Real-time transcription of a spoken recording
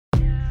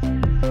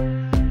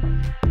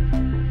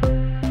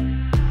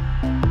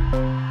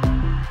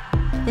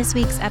This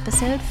week's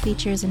episode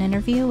features an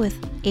interview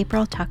with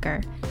April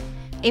Tucker.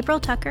 April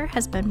Tucker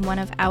has been one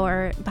of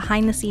our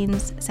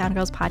behind-the-scenes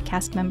Soundgirls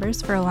podcast members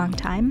for a long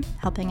time,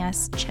 helping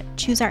us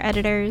choose our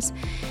editors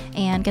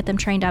and get them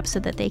trained up so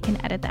that they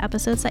can edit the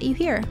episodes that you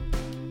hear.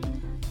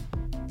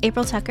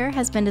 April Tucker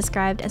has been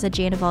described as a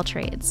Jane of all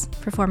trades,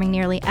 performing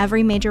nearly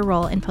every major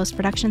role in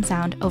post-production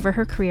sound over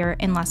her career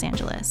in Los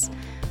Angeles.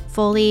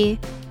 Foley,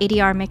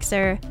 ADR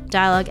mixer,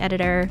 dialogue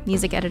editor,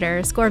 music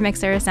editor, score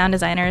mixer, sound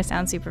designer,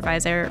 sound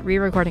supervisor,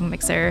 re-recording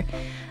mixer,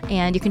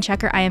 and you can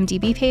check her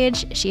IMDb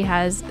page. She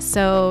has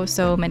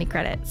so many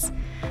credits.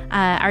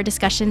 Our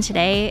discussion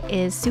today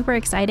is super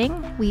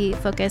exciting. We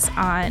focus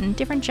on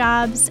different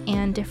jobs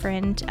and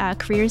different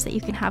careers that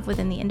you can have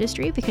within the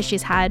industry because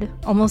she's had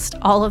almost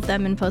all of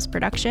them in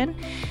post-production.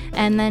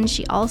 And then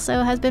she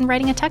also has been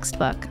writing a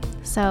textbook.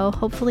 So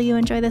hopefully you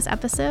enjoy this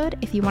episode.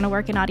 If you want to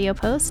work in audio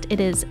post,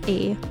 it is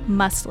a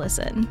must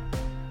listen.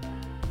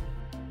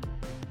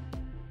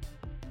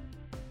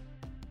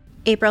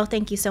 April,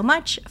 thank you so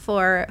much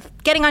for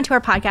getting onto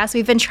our podcast.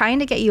 We've been trying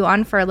to get you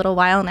on for a little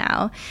while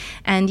now,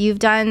 and you've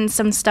done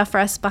some stuff for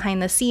us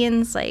behind the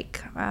scenes,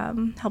 like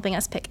helping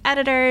us pick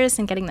editors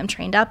and getting them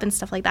trained up and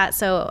stuff like that.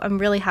 So I'm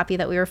really happy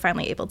that we were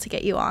finally able to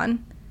get you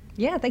on.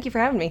 Yeah, thank you for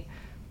having me.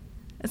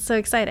 It's so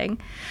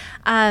exciting.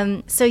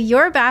 So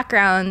your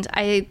background,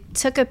 I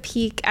took a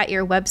peek at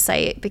your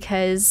website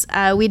because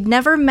we'd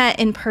never met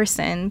in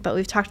person, but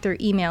we've talked through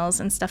emails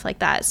and stuff like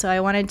that. So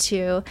I wanted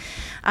to,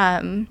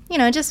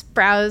 just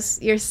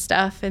browse your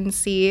stuff and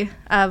see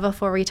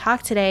before we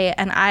talk today.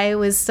 And I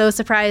was so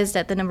surprised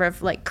at the number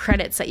of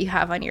credits that you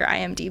have on your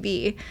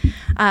IMDb.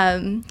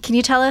 Can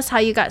you tell us how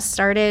you got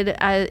started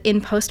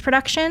in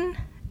post-production?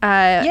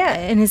 Yeah.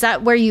 And is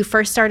that where you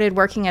first started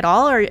working at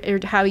all, or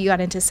how you got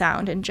into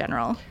sound in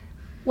general?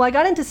 Well, I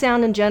got into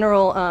sound in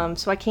general,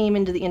 so I came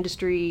into the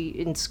industry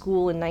in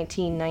school in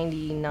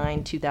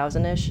 1999,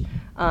 2000-ish.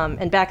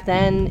 And back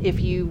then, if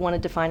you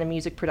wanted to find a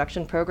music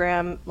production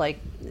program,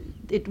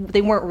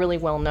 they weren't really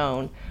well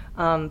known.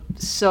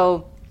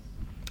 So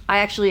I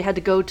actually had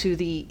to go to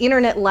the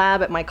internet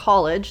lab at my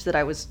college that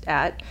I was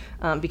at,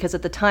 because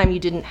at the time you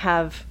didn't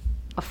have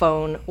a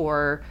phone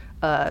or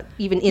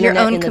even internet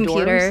your own in the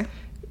computer. dorms.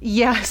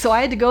 Yeah, so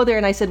I had to go there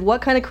and I said,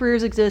 what kind of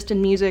careers exist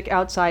in music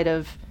outside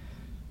of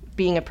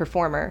being a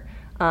performer?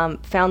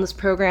 Found this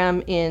program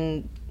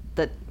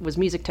that was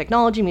music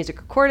technology, music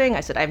recording.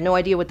 I said, I have no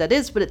idea what that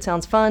is, but it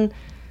sounds fun.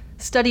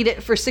 Studied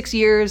it for 6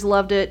 years,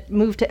 loved it,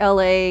 moved to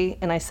LA,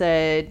 and I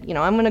said,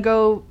 I'm going to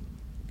go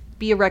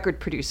be a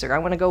record producer. I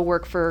want to go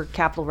work for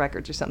Capitol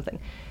Records or something.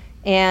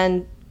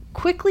 And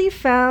quickly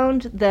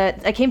found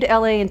that I came to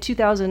LA in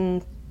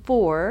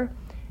 2004,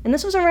 and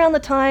this was around the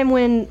time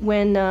when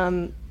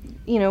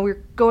we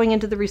were going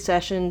into the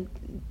recession.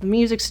 The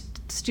music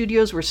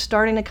studios were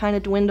starting to kind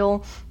of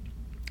dwindle.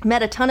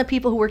 Met a ton of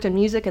people who worked in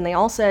music, and they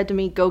all said to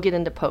me, go get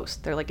into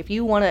post. They're like, if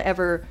you want to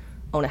ever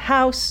own a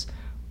house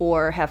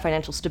or have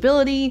financial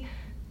stability,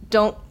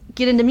 don't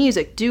get into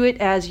music. Do it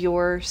as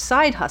your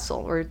side hustle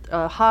or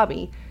a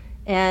hobby.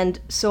 And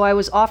so I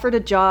was offered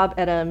a job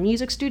at a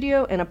music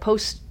studio and a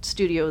post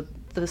studio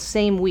the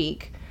same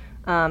week,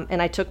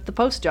 and I took the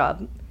post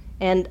job.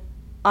 And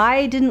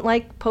I didn't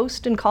like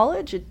post in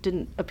college. It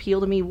didn't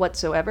appeal to me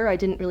whatsoever. I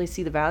didn't really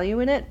see the value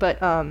in it.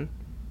 But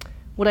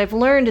what I've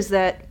learned is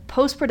that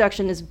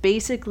post-production is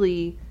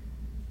basically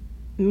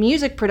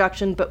music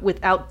production, but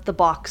without the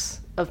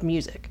box of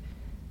music.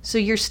 So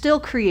you're still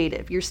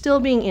creative. You're still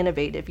being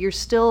innovative. You're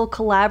still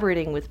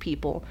collaborating with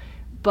people.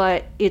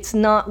 But it's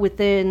not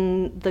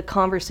within the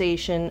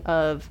conversation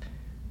of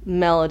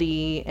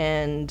melody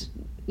and,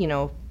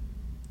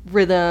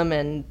 rhythm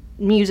and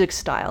music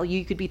style.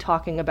 You could be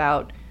talking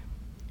about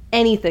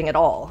anything at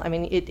all. I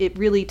mean, it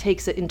really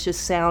takes it into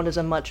sound as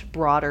a much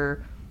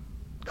broader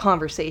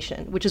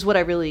conversation, which is what I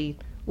really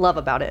love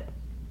about it.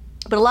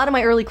 But a lot of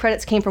my early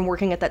credits came from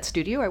working at that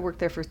studio. I worked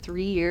there for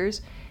 3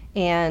 years,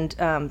 and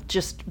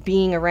just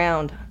being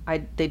around,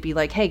 they'd be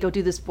like, hey, go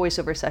do this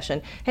voiceover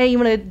session. Hey, you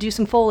want to do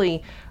some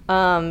Foley?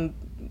 The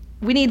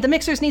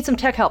mixers need some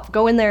tech help.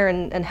 Go in there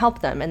and help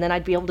them. And then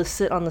I'd be able to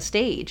sit on the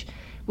stage,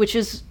 which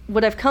is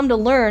what I've come to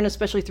learn,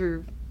 especially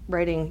through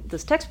writing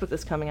this textbook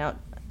that's coming out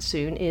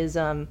soon, is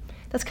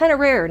that's kind of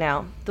rare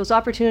now. Those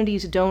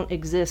opportunities don't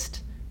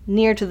exist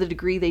near to the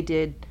degree they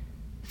did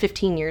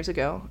 15 years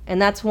ago.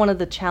 And that's one of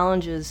the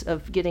challenges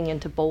of getting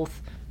into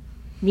both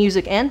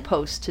music and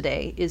post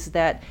today, is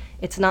that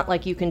it's not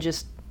like you can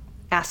just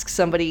ask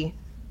somebody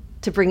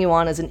to bring you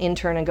on as an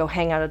intern and go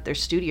hang out at their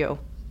studio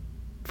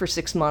for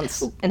 6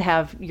 months and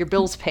have your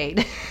bills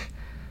paid.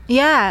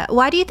 Yeah.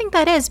 Why do you think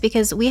that is?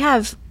 Because we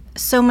have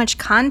so much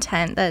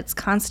content that's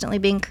constantly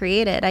being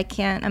created. I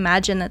can't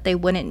imagine that they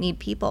wouldn't need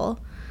people.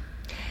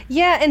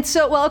 Yeah, and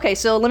so I'll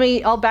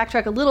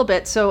backtrack a little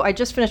bit. So I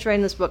just finished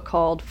writing this book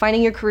called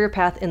Finding Your Career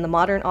Path in the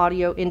Modern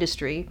Audio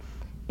Industry.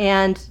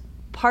 And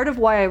part of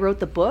why I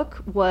wrote the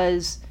book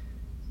was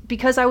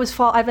because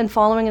I've been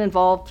following and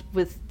involved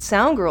with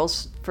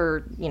Soundgirls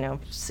for,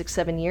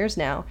 6-7 years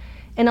now.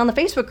 And on the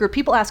Facebook group,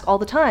 people ask all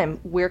the time,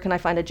 where can I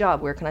find a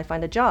job? Where can I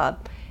find a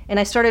job? And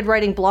I started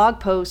writing blog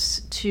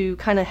posts to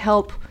kind of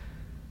help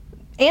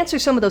answer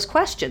some of those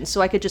questions,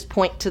 so I could just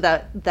point to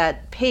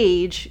that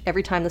page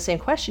every time the same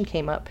question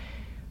came up.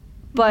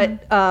 But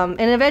and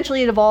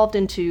eventually it evolved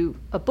into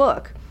a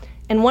book.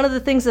 And one of the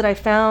things that I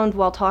found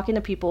while talking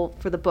to people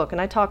for the book, and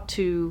I talked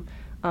to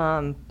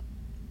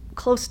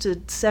close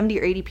to 70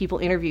 or 80 people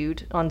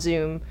interviewed on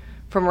Zoom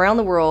from around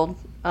the world.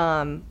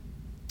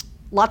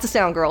 Lots of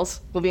sound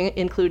girls will be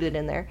included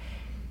in there.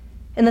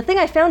 And the thing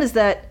I found is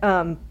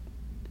that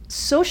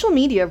social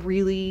media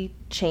really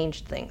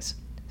changed things.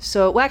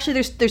 So, well,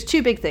 actually, there's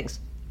two big things.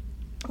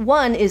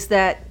 One is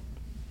that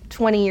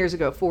 20 years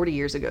ago, 40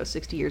 years ago,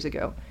 60 years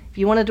ago, if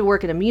you wanted to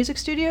work in a music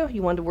studio,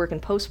 you wanted to work in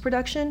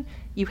post-production,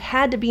 you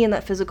had to be in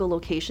that physical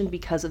location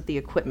because of the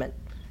equipment.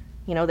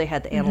 You know, they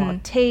had the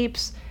analog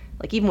tapes.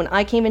 Like, even when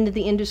I came into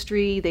the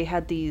industry, they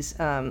had these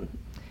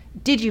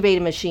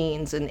Digibeta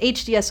machines and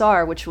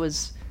HDSR, which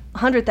was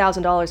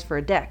 $100,000 for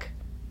a deck.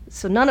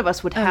 So none of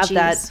us would have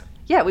that.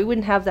 Yeah, we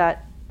wouldn't have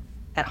that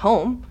at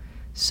home.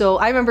 So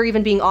I remember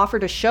even being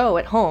offered a show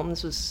at home.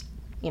 This was,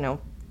 you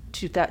know,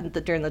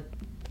 during the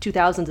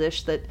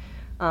 2000s-ish, that,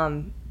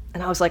 and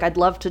I was like, I'd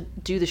love to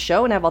do the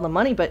show and have all the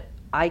money, but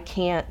I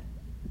can't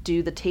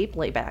do the tape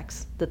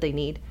laybacks that they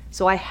need.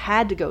 So I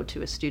had to go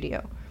to a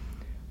studio.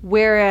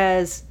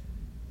 Whereas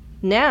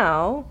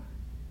now,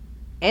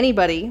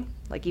 anybody,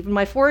 like even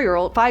my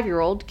 5-year-old my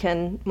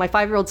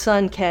 5-year-old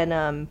son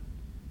can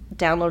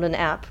download an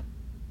app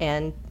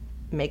and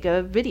make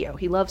a video.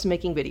 He loves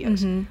making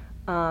videos.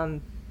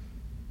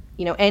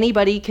 You know,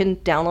 anybody can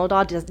download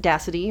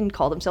Audacity and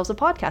call themselves a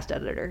podcast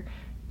editor.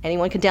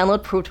 Anyone can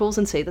download Pro Tools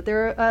and say that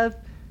they're a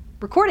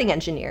recording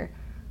engineer.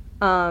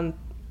 And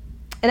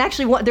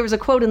actually, there was a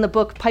quote in the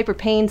book. Piper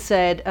Payne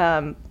said,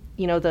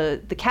 you know,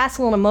 the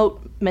castle and a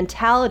moat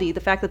mentality,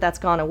 the fact that that's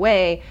gone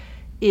away,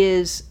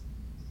 it's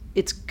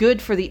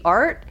good for the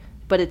art,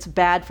 but it's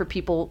bad for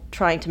people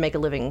trying to make a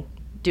living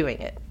doing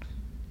it.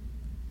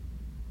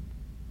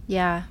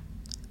 Yeah.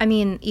 I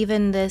mean,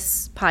 even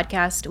this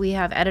podcast, we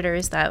have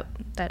editors that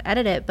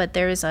edit it, but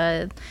there's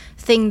a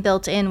thing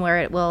built in where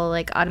it will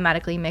like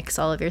automatically mix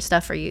all of your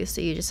stuff for you.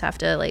 So you just have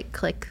to like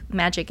click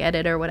magic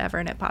edit or whatever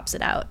and it pops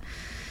it out.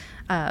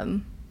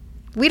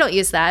 We don't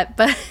use that,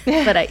 but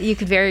you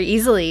could very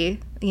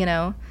easily, you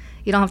know,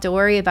 you don't have to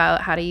worry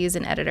about how to use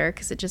an editor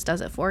because it just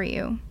does it for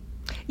you.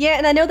 Yeah,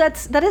 and I know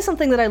that is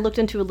something that I looked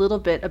into a little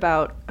bit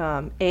about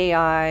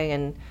AI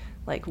and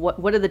like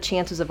what are the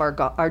chances of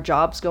our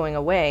jobs going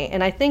away.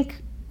 And I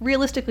think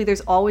realistically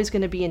there's always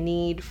going to be a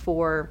need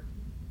for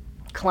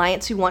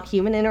clients who want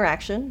human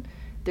interaction.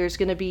 There's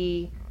going to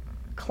be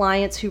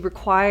clients who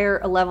require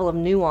a level of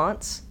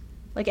nuance.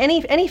 Like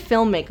any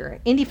filmmaker,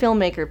 indie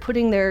filmmaker,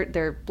 putting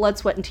their blood,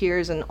 sweat, and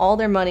tears and all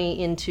their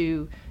money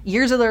into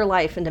years of their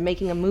life into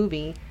making a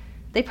movie,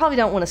 they probably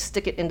don't want to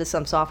stick it into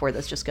some software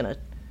that's just going to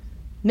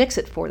mix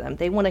it for them.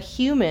 They want a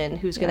human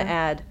who's going to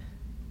add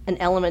an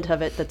element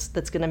of it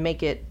that's going to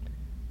make it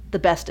the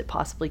best it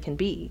possibly can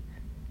be.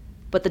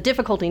 But the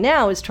difficulty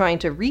now is trying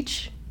to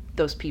reach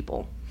those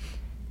people.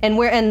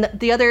 And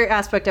the other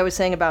aspect I was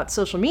saying about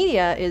social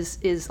media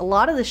is a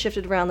lot of this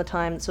shifted around the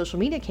time that social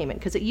media came in,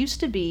 because it used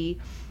to be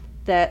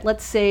that,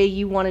 let's say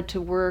you wanted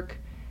to work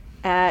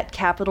at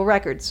Capitol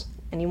Records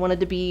and you wanted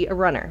to be a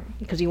runner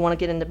because you want to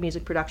get into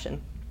music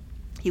production.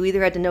 You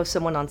either had to know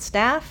someone on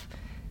staff,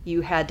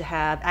 you had to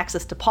have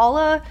access to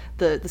Paula,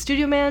 the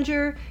studio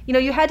manager. You know,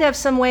 you had to have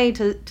some way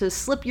to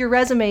slip your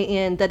resume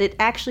in that it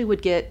actually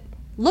would get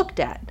looked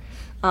at.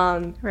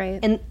 Right.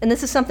 And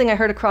this is something I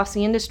heard across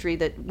the industry,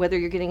 that whether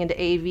you're getting into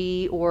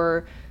AV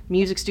or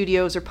music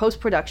studios or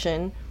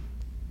post-production,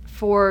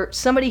 for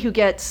somebody who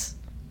gets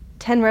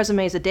 10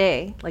 resumes a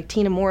day, like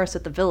Tina Morris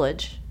at the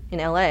Village in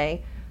LA,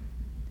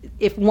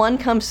 if one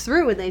comes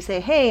through and they say,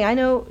 hey, I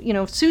know, you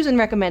know, Susan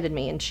recommended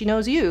me and she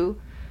knows you,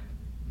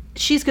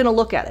 she's going to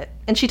look at it.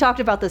 And she talked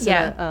about this in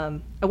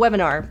a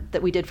webinar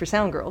that we did for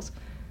Sound Girls.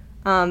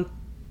 But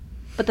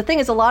the thing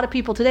is, a lot of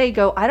people today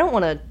go, I don't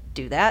want to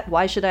do that.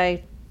 Why should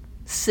I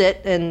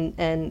sit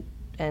and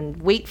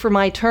wait for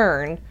my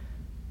turn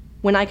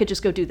when I could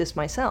just go do this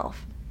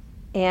myself?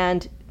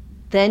 And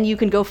then you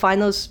can go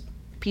find those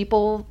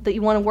people that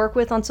you want to work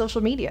with on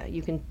social media.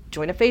 You can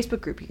join a Facebook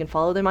group. You can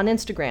follow them on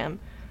Instagram.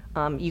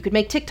 You could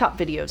make TikTok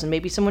videos and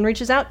maybe someone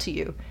reaches out to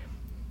you.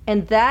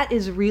 And that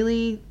is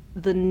really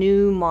the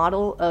new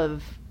model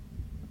of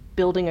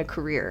building a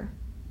career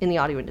in the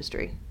audio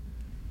industry.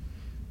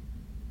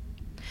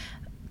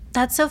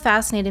 That's so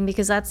fascinating,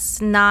 because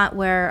that's not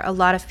where a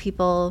lot of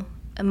people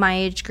my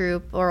age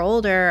group or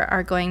older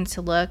are going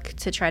to look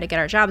to try to get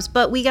our jobs.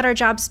 But we get our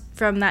jobs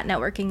from that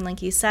networking,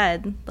 like you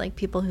said, like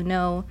people who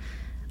know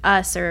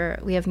us, or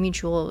we have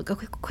mutual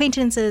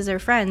acquaintances or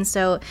friends.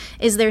 So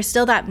is there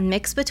still that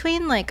mix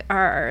between, like,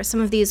 are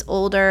some of these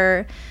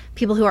older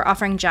people who are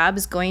offering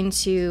jobs going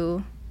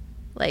to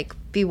like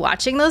be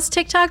watching those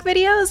TikTok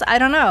videos? I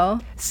don't know.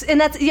 And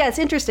that's, yeah, it's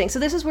interesting. So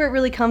this is where it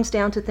really comes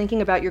down to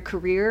thinking about your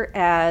career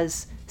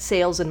as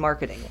sales and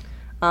marketing.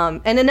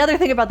 And another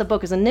thing about the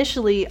book is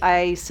initially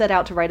I set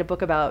out to write a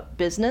book about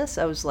business.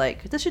 I was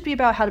like, this should be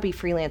about how to be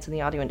freelance in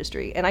the audio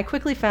industry. And I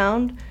quickly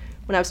found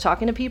when I was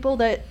talking to people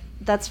that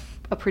that's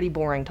a pretty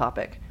boring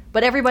topic.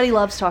 But everybody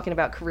loves talking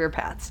about career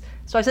paths.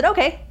 So I said,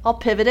 okay, I'll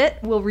pivot it.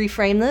 We'll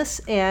reframe this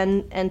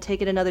and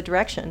take it another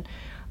direction.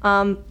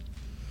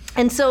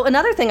 And so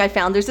another thing I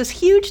found, there's this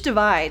huge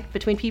divide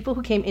between people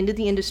who came into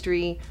the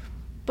industry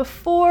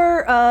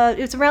before, it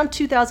was around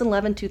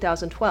 2011,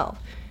 2012.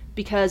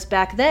 Because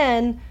back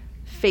then,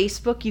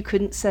 Facebook, you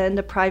couldn't send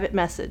a private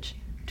message.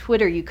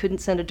 Twitter, you couldn't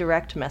send a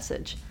direct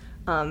message.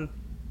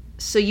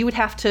 So you would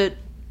have to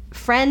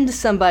friend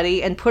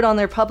somebody and put on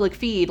their public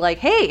feed like,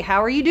 hey,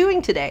 how are you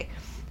doing today?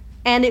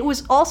 And it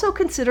was also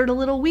considered a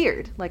little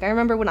weird. Like I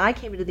remember when I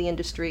came into the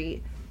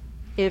industry,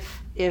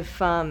 if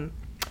I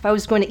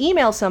was going to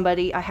email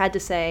somebody, I had to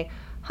say,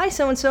 hi,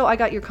 so-and-so, I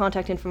got your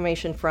contact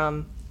information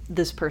from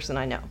this person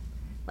I know.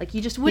 Like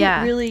you just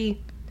wouldn't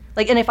really...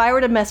 Like, and if I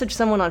were to message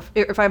someone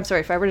if I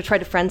were to try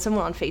to friend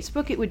someone on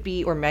Facebook, it would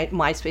be, or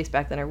MySpace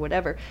back then or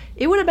whatever,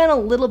 it would have been a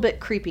little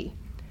bit creepy.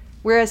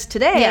 Whereas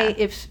today,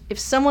 if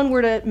someone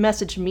were to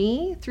message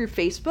me through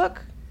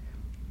Facebook,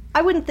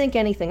 I wouldn't think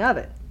anything of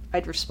it.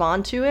 I'd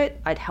respond to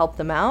it, I'd help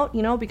them out,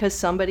 because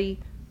somebody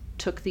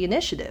took the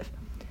initiative.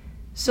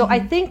 So I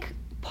think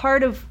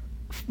part of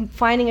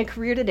finding a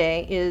career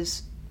today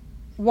is,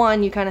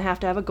 one, you kind of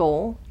have to have a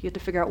goal. You have to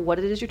figure out what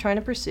it is you're trying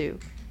to pursue.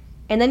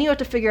 And then you have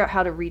to figure out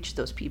how to reach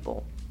those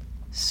people.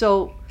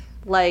 So,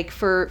 like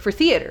for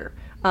theater,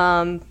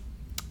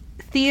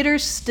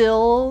 theater's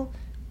still,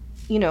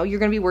 you're going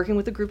to be working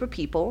with a group of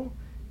people,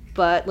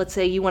 but let's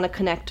say you want to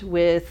connect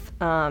with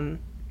A1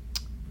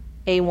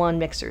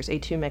 mixers,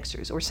 A2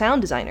 mixers, or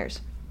sound designers.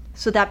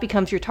 So that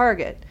becomes your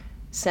target.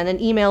 Send an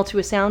email to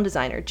a sound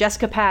designer.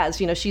 Jessica Paz,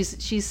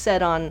 she's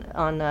said on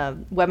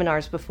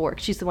webinars before.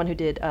 She's the one who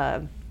did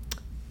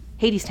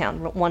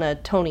Hadestown, won a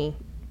Tony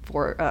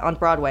for on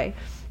Broadway.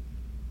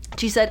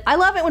 She said, I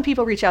love it when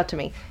people reach out to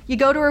me. You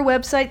go to her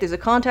website, there's a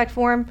contact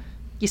form,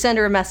 you send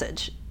her a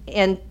message.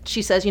 And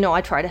she says,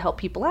 I try to help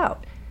people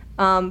out.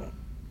 And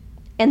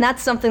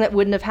that's something that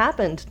wouldn't have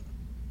happened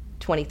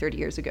 20, 30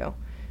 years ago.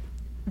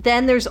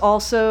 Then there's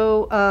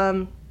also,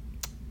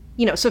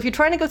 so if you're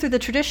trying to go through the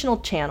traditional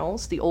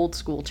channels, the old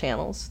school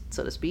channels,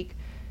 so to speak,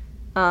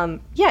 you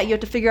have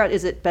to figure out,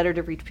 is it better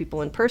to reach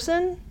people in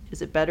person?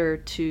 Is it better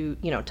to,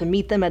 to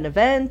meet them at an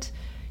event,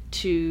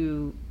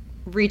 to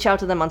reach out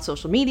to them on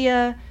social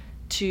media,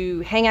 to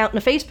hang out in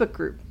a Facebook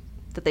group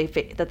that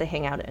they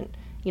hang out in?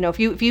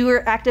 If you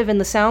were active in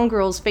the Sound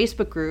Girls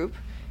Facebook group,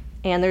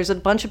 and there's a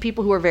bunch of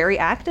people who are very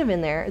active in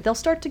there, they'll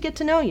start to get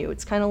to know you.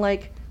 It's kind of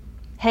like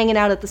hanging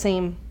out at the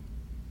same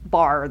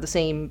bar or the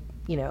same,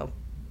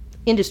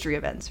 industry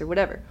events or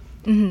whatever.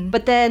 Mm-hmm.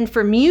 But then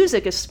for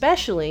music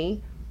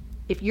especially,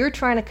 if you're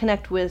trying to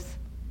connect with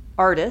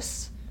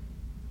artists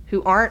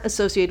who aren't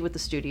associated with the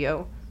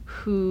studio,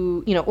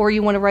 who, or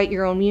you want to write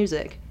your own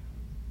music,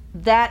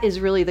 that is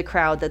really the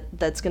crowd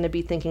that's going to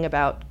be thinking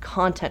about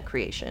content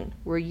creation,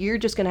 where you're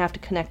just going to have to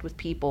connect with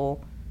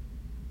people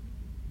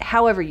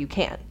however you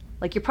can.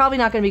 Like, you're probably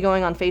not going to be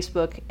going on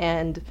Facebook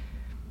and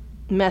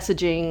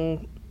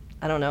messaging,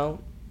 I don't know,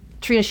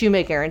 Trina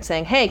Shoemaker and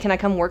saying, hey, can I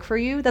come work for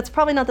you? That's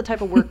probably not the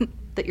type of work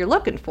that you're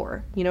looking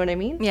for. You know what I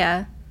mean?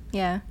 Yeah.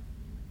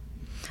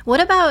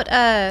 What about,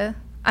 I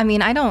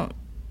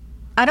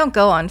don't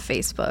go on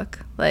Facebook.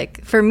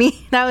 Like, for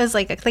me, that was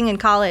like a thing in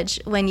college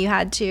when you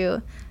had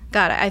to,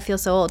 God, I feel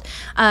so old.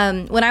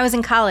 When I was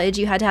in college,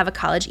 you had to have a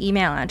college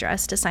email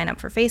address to sign up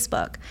for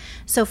Facebook.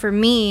 So for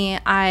me,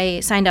 I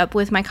signed up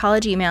with my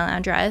college email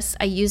address.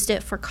 I used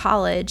it for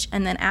college.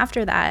 And then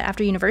after that,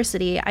 after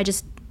university, I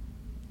just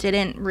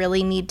didn't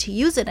really need to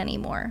use it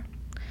anymore.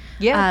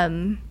 Yeah.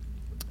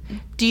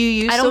 Do you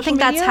use social media? I don't think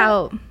that's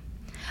how...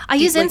 I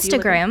use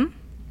Instagram.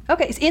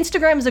 Okay, so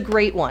Instagram is a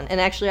great one.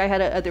 And actually,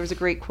 there was a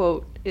great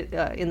quote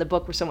in the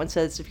book where someone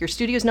says, if your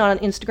studio's not on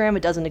Instagram,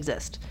 it doesn't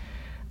exist.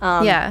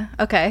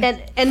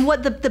 Okay. And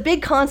what the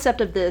big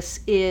concept of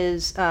this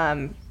is,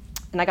 and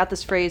I got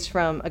this phrase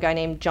from a guy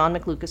named John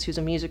McLucas, who's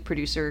a music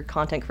producer,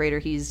 content creator.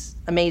 He's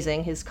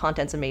amazing. His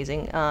content's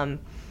amazing.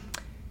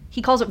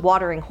 He calls it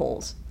watering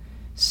holes.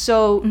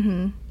 So,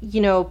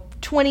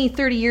 20,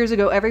 30 years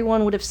ago,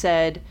 everyone would have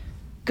said,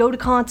 go to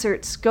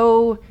concerts,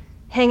 go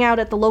hang out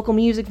at the local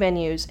music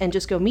venues, and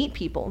just go meet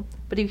people.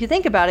 But if you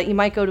think about it, you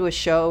might go to a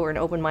show or an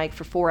open mic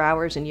for 4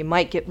 hours, and you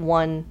might get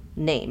one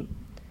name.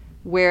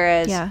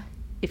 Whereas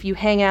if you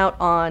hang out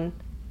on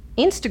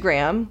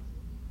Instagram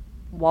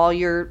while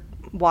you're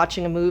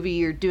watching a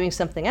movie or doing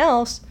something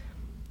else,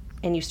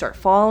 and you start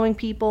following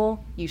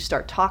people, you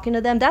start talking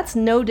to them, that's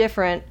no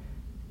different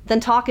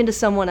than talking to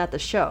someone at the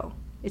show.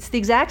 It's the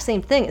exact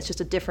same thing. It's just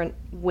a different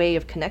way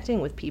of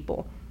connecting with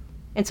people.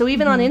 And so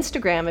even on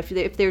Instagram,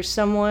 if there's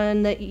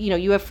someone that,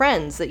 you have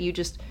friends that you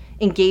just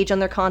engage on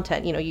their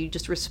content, you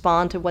just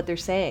respond to what they're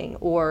saying,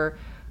 or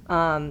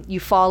you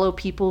follow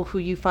people who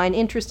you find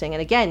interesting.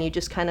 And again, you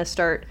just kind of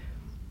start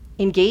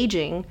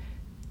engaging.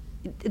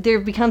 There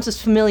becomes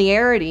this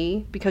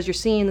familiarity because you're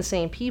seeing the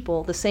same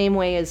people, the same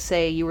way as,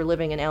 say, you were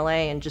living in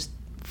LA and just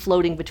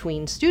floating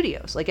between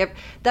studios. Like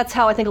that's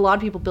how I think a lot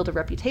of people build a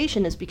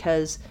reputation, is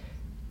because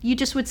you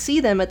just would see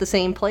them at the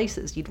same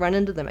places. You'd run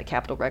into them at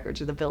Capitol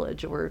Records or the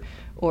Village or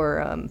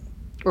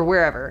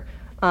wherever.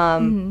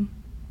 And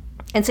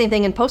same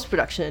thing in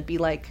post-production. It'd be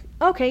like,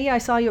 okay, yeah, I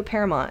saw you at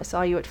Paramount. I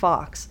saw you at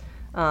Fox.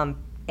 And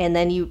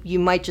then you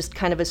might just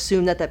kind of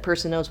assume that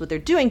person knows what they're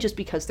doing just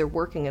because they're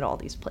working at all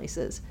these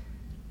places.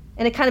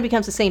 And it kind of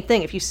becomes the same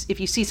thing. If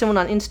you see someone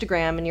on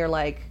Instagram and you're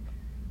like,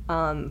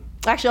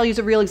 actually, I'll use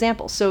a real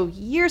example. So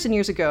years and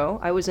years ago,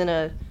 I was in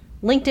a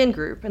LinkedIn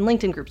group, and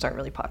LinkedIn groups aren't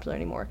really popular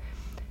anymore.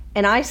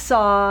 And I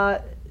saw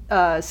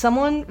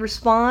someone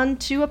respond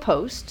to a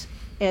post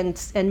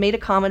and made a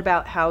comment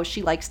about how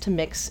she likes to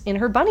mix in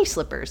her bunny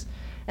slippers.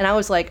 And I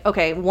was like,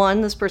 okay,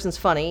 one, this person's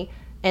funny,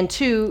 and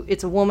two,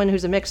 it's a woman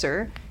who's a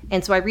mixer.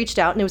 And so I reached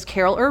out, and it was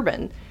Carol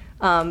Urban,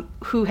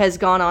 who has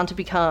gone on to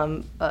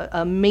become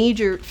a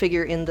major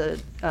figure in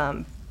the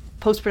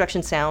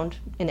post-production sound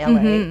in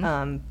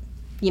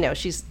LA.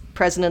 She's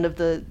president of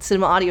the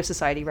Cinema Audio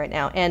Society right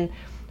now. And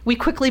we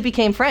quickly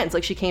became friends.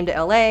 Like, she came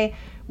to LA,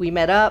 we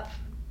met up.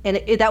 And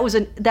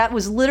that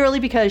was literally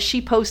because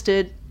she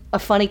posted a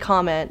funny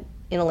comment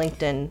in a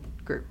LinkedIn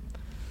group.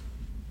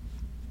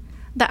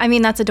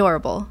 That's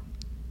adorable.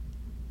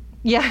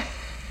 Yeah.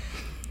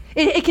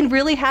 It can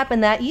really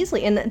happen that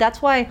easily. And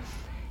that's why,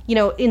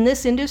 in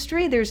this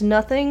industry, there's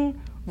nothing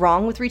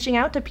wrong with reaching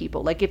out to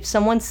people. Like, if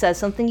someone says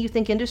something you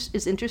think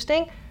is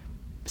interesting,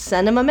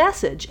 send them a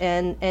message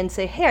and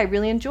say, hey, I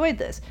really enjoyed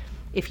this.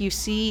 If you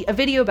see a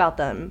video about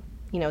them,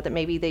 that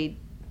maybe they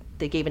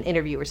gave an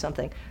interview or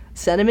something,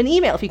 send them an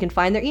email. If you can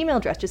find their email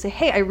address, just say,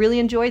 hey, I really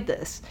enjoyed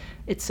this.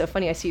 It's so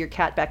funny. I see your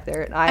cat back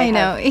there. And I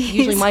know.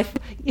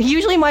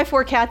 Usually my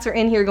 4 cats are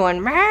in here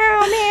going,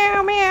 meow,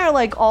 meow, meow,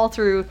 like all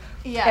through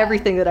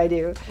everything that I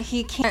do.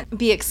 He can't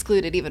be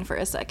excluded even for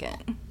a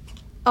second.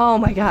 Oh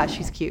my gosh,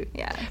 he's cute.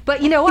 Yeah.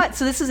 But you know what?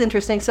 So this is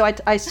interesting. So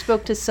I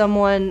spoke to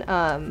someone,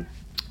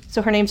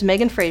 so her name's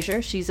Megan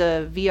Fraser. She's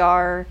a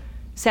VR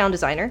sound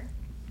designer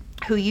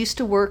who used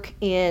to work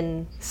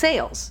in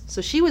sales.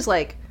 So she was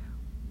like,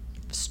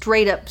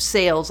 straight up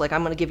sales, like,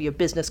 I'm going to give you a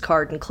business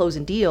card and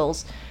closing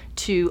deals,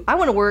 to I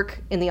want to work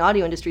in the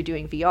audio industry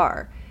doing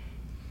VR.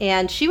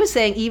 And she was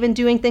saying, even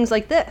doing things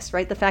like this,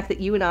 right? The fact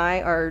that you and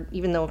I are,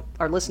 even though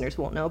our listeners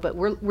won't know, but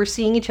we're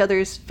seeing each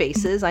other's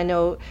faces. I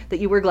know that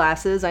you wear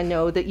glasses. I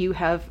know that you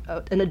have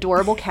an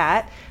adorable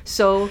cat.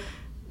 So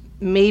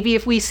maybe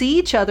if we see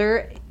each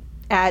other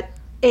at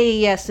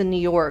AES in New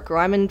York, or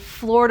I'm in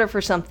Florida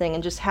for something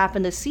and just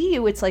happen to see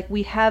you, it's like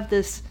we have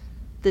this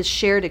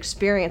shared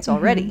experience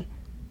already.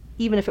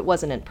 Even if it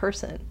wasn't in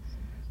person.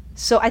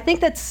 So I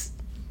think it's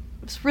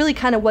really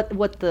kind of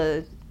what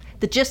the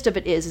gist of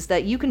it is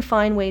that you can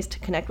find ways to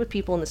connect with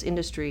people in this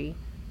industry.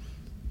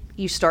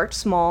 You start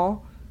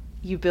small,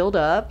 you build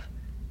up,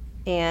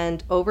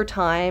 and over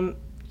time,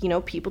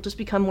 people just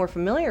become more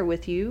familiar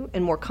with you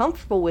and more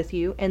comfortable with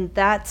you, and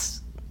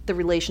that's the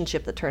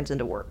relationship that turns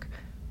into work.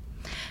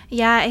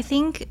 Yeah, I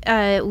think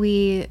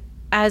we,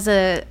 as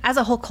a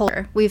whole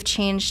culture, we've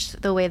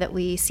changed the way that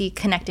we see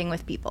connecting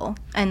with people.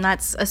 And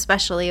that's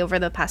especially over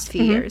the past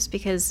few years,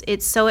 because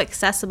it's so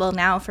accessible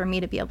now for me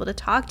to be able to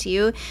talk to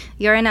you.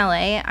 You're in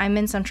LA, I'm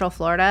in Central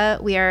Florida.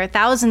 We are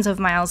thousands of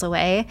miles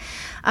away.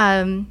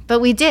 But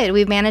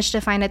we managed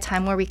to find a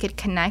time where we could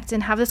connect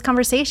and have this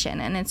conversation.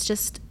 And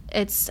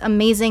it's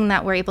amazing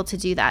that we're able to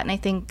do that. And I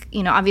think,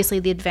 obviously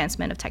the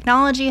advancement of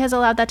technology has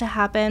allowed that to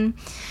happen,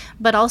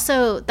 but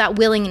also that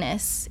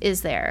willingness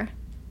is there,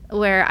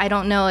 where I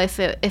don't know if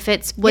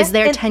it was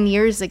there 10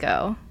 years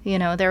ago.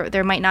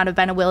 There might not have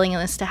been a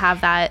willingness to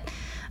have that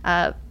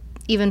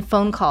even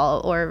phone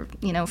call or,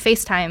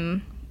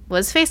 FaceTime.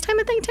 Was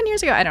FaceTime a thing 10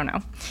 years ago? I don't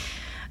know.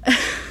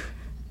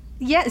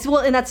 Yes, well,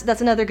 and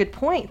that's another good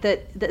point,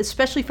 that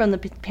especially from the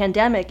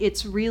pandemic,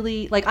 it's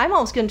really, like, I'm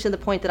almost getting to the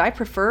point that I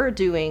prefer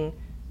doing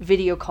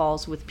video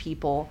calls with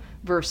people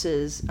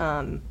versus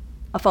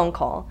a phone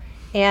call.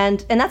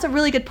 And that's a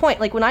really good point.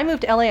 Like, when I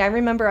moved to LA, I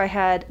remember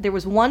there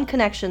was one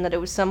connection that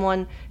it was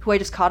someone who I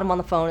just caught him on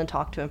the phone and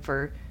talked to him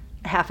for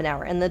half an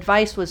hour. And the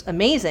advice was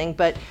amazing.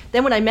 But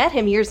then when I met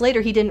him years later,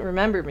 he didn't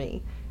remember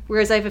me.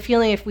 Whereas I have a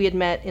feeling if we had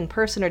met in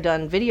person or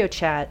done video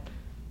chat,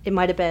 it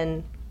might have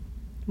been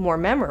more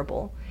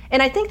memorable.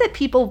 And I think that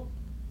people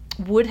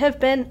would have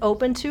been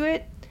open to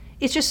it.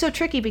 It's just so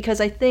tricky because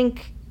I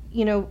think,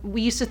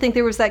 we used to think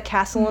there was that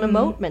castle and a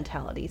moat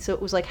mentality. So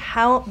it was like,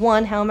 how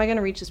am I going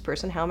to reach this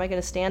person? How am I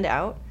going to stand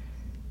out?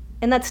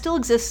 And that still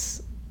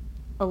exists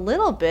a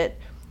little bit.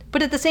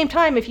 But at the same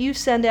time, if you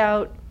send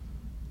out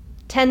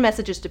 10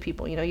 messages to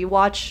people, you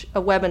watch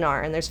a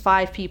webinar and there's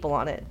 5 people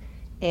on it,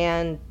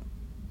 and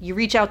you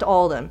reach out to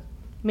all of them,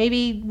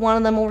 maybe one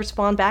of them will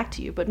respond back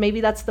to you, but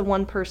maybe that's the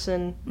one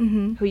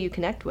person who you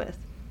connect with.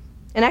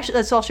 And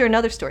actually, so I'll share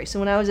another story. So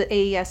when I was at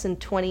AES in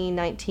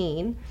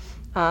 2019,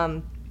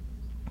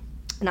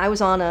 and I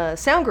was on a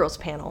Sound Girls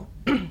panel.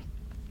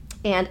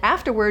 And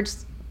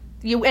afterwards,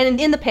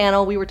 and in the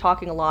panel, we were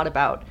talking a lot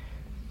about,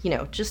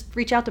 just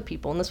reach out to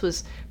people. And this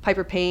was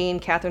Piper Payne,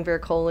 Catherine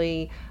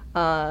Vericoli,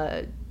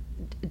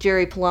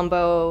 Jerry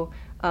Palumbo,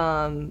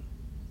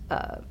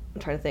 I'm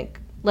trying to think,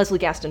 Leslie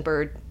Gaston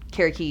Bird,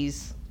 Carrie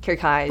Keyes. We've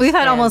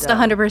had almost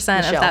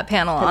 100% of that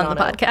panel on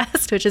the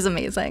podcast, which is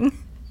amazing.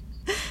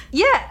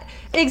 Yeah,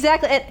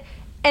 exactly.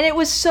 And it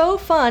was so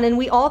fun, and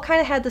we all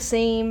kind of had the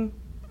same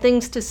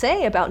things to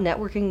say about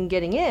networking and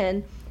getting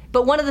in.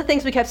 But one of the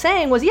things we kept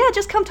saying was, yeah,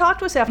 just come talk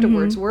to us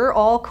afterwards. Mm-hmm. We're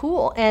all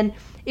cool. And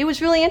it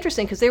was really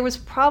interesting because there was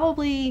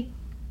probably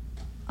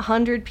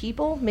 100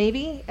 people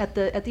maybe at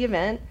the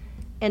event.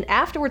 And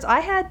afterwards, I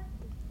had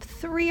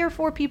 3 or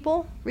 4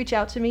 people reach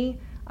out to me.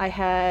 I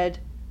had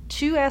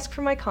 2 ask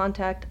for my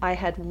contact. I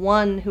had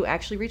 1 who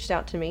actually reached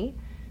out to me.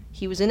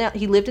 He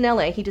lived in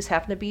LA. He just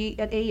happened to be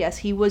at AES.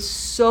 He was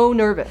so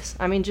nervous.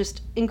 I mean,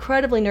 just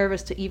incredibly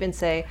nervous to even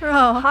say,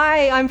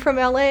 hi, I'm from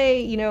LA,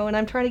 and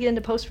I'm trying to get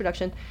into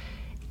post-production.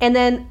 And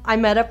then I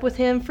met up with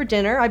him for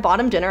dinner. I bought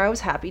him dinner. I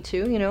was happy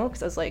to,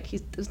 because I was like,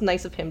 it was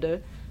nice of him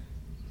to,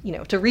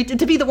 to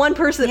be the one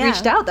person that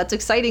reached out. That's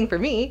exciting for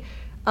me.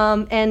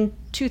 And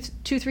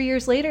 3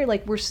 years later,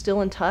 like, we're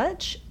still in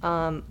touch.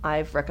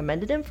 I've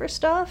recommended him for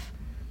stuff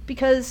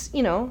because,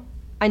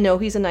 I know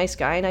he's a nice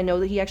guy and I know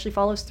that he actually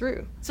follows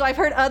through. So I've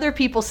heard other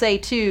people say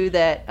too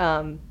that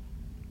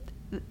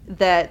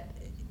that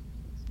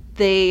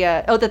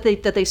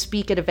they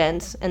speak at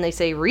events and they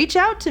say, reach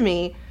out to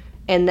me,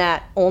 and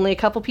that only a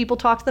couple people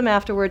talk to them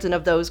afterwards, and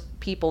of those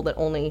people that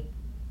only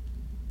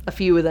a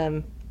few of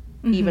them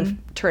even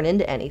turn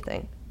into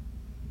anything.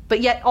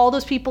 But yet all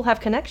those people have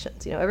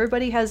connections.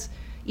 Everybody has,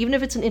 even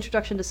if it's an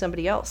introduction to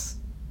somebody else,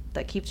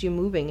 that keeps you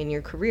moving in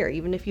your career,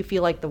 even if you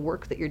feel like the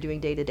work that you're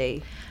doing day to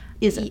day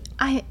isn't.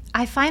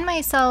 I find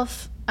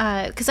myself,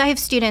 because I have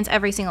students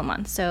every single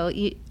month, so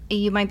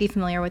you might be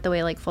familiar with the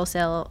way like Full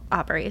Sail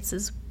operates,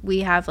 is we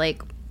have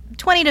like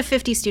 20 to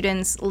 50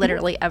 students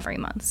literally every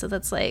month. So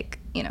that's like,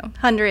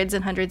 hundreds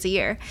and hundreds a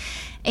year.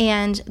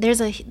 And there's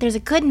a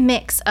good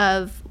mix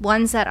of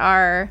ones that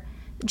are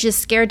just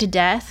scared to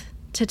death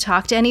to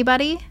talk to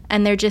anybody,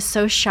 and they're just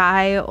so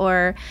shy,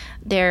 or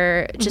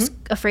they're just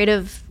afraid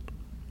of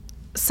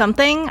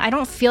something. I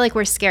don't feel like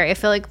we're scary. I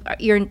feel like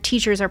your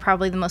teachers are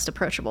probably the most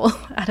approachable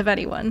out of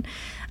anyone.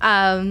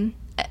 They're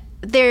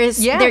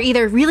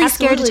either really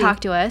scared to talk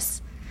to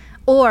us,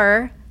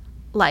 or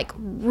like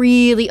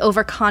really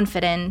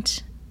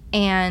overconfident,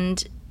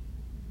 and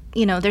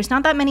there's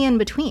not that many in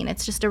between.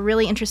 It's just a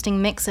really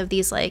interesting mix of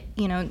these 18,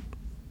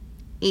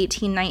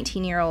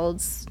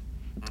 19-year-olds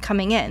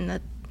coming in.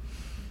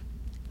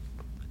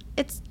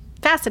 It's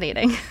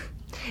fascinating.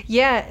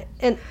 Yeah,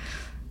 and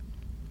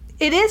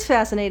it is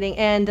fascinating,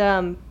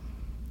 and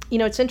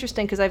it's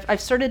interesting because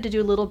I've started to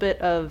do a little bit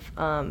of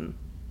I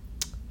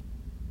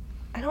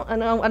don't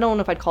know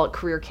if I'd call it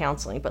career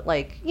counseling, but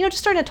just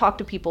starting to talk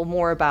to people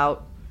more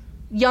about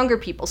younger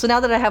people. So now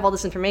that I have all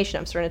this information,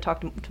 I'm starting to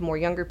talk to more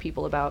younger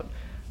people about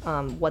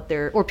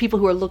or people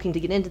who are looking to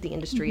get into the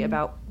industry,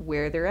 about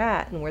where they're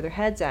at and where their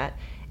head's at.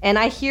 And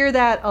I hear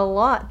that a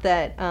lot,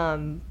 that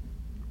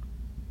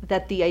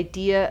that the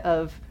idea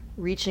of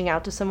reaching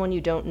out to someone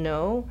you don't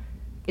know,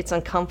 it's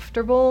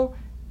uncomfortable,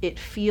 it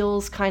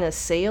feels kind of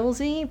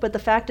salesy, but the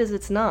fact is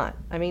it's not.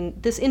 I mean,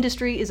 this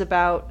industry is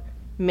about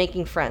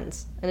making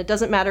friends, and it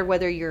doesn't matter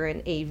whether you're in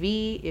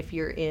AV, if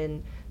you're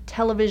in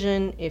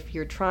television, if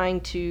you're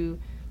trying to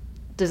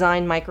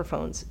design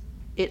microphones.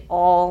 It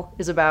all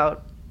is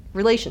about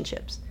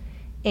relationships.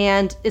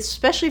 And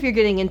especially if you're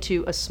getting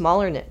into a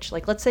smaller niche,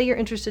 like let's say you're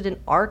interested in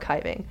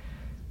archiving,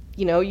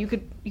 you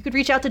could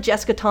reach out to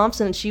Jessica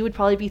Thompson, and she would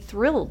probably be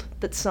thrilled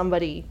that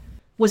somebody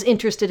was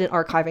interested in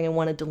archiving and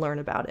wanted to learn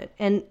about it.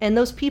 And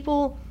those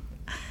people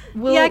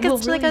will, because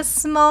it's like a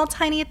small,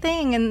 tiny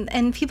thing,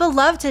 and people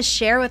love to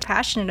share what's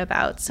passionate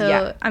about.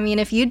 So, I mean,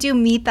 if you do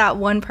meet that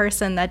one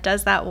person that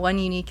does that one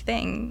unique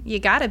thing, you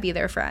got to be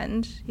their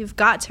friend. You've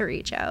got to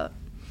reach out.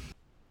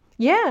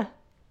 Yeah.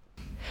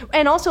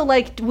 And also,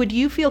 would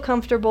you feel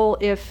comfortable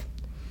if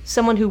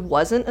someone who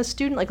wasn't a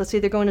student, let's say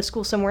they're going to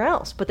school somewhere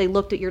else, but they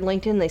looked at your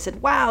LinkedIn and they said,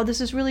 wow,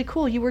 this is really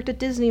cool, you worked at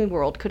Disney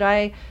World, could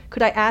I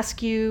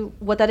ask you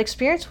what that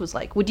experience was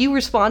like? Would you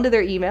respond to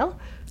their email?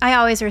 I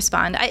always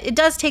respond. It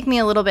does take me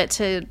a little bit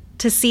to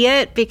see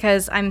it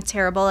because I'm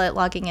terrible at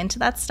logging into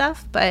that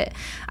stuff, but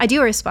I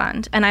do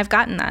respond, and I've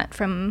gotten that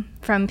from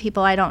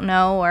people I don't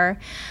know, or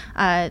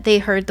they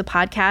heard the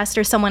podcast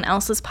or someone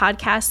else's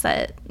podcast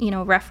that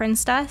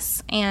referenced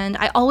us, and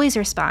I always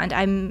respond.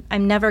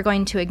 I'm never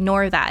going to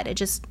ignore that.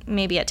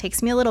 Maybe it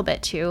takes me a little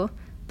bit too,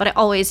 but I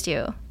always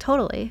do.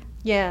 Totally.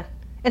 Yeah.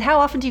 And how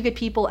often do you get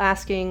people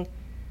asking,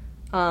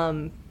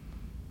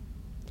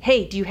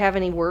 hey, do you have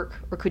any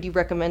work, or could you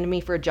recommend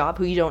me for a job,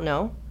 who you don't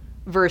know,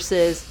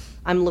 versus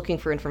I'm looking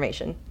for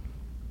information?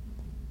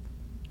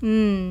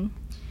 My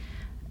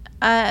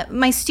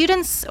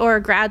students or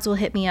grads will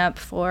hit me up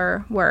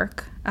for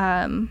work,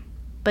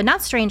 but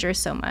not strangers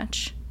so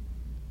much.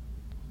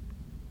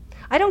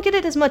 I don't get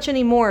it as much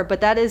anymore,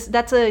 but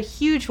that's a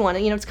huge one.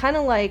 It's kind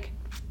of like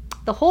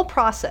the whole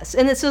process.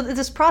 And so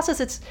this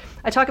process,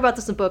 I talk about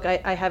this in the book.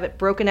 I have it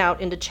broken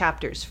out into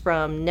chapters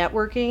from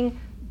networking,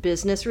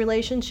 business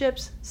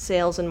relationships,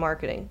 sales, and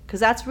marketing. Because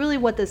that's really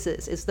what this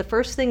is. The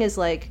first thing is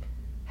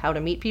how to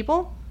meet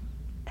people,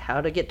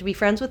 how to get to be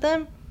friends with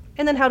them,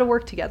 and then how to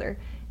work together.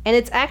 And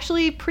it's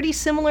actually pretty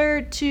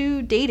similar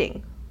to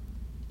dating.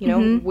 You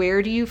know,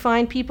 where do you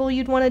find people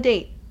you'd want to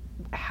date?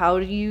 How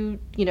do you,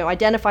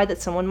 identify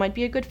that someone might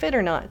be a good fit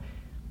or not?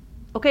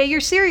 Okay,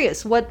 you're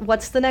serious.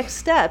 What's the next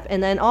step?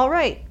 And then, all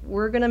right,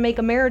 we're going to make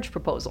a marriage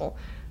proposal.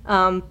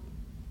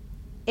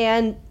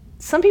 And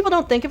some people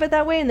don't think of it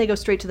that way, and they go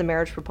straight to the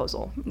marriage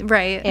proposal.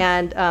 Right.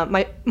 And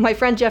my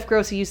friend Jeff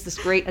Gross used this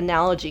great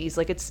analogy. He's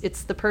like,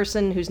 it's the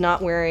person who's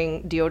not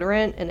wearing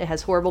deodorant and it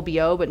has horrible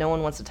BO, but no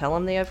one wants to tell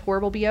them they have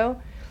horrible BO.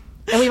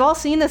 And we've all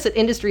seen this at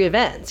industry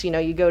events.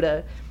 You go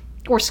to,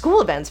 or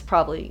school events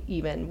probably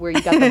even, where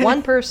you got the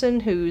one person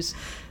who's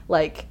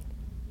like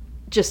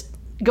just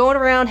going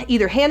around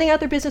either handing out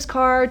their business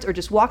cards or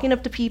just walking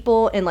up to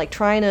people and like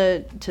trying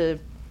to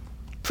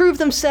prove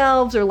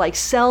themselves or like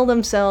sell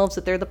themselves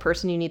that they're the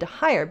person you need to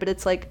hire. But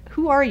it's like,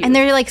 who are you? And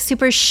they're like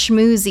super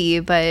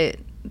schmoozy, but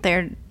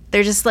they're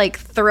just like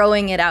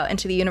throwing it out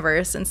into the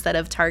universe instead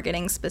of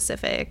targeting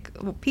specific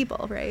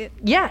people, right?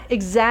 Yeah,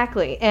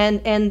 exactly.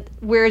 And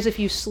whereas if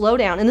you slow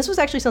down, and this was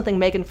actually something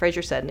Megan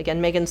Fraser said, and again,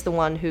 Megan's the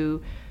one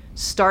who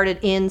started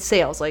in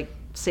sales, like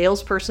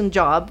salesperson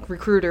job,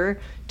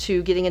 recruiter,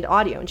 to getting into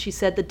audio. And she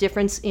said the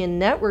difference in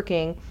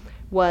networking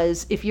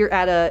was if you're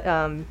at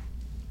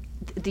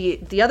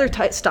the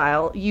other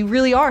style, you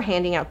really are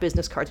handing out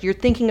business cards. You're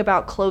thinking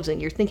about closing.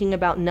 You're thinking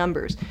about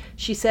numbers.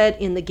 She said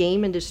in the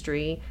game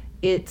industry,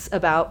 it's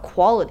about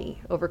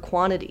quality over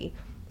quantity.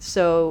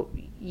 So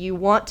you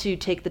want to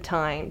take the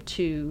time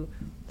to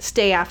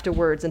stay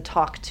afterwards and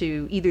talk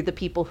to either the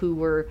people who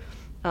were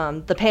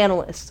the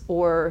panelists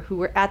or who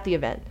were at the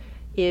event.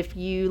 If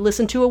you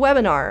listen to a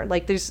webinar,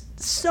 like there's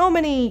so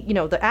many,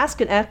 the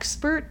Ask an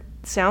Expert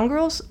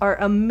Soundgirls are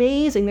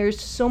amazing. There's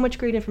so much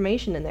great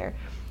information in there.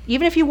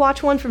 Even if you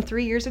watch one from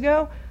 3 years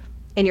ago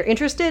and you're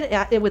interested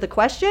with a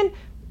question,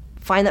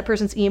 find that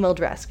person's email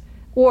address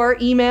or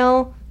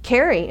email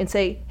Carrie and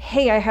say,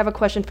 hey, I have a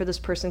question for this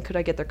person. Could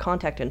I get their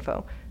contact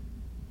info?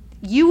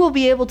 You will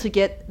be able to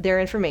get their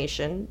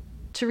information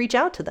to reach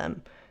out to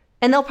them.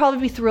 And they'll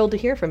probably be thrilled to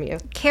hear from you.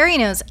 Carrie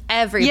knows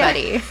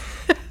everybody.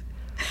 Yeah.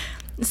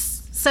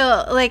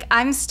 So, like,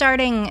 I'm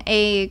starting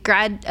a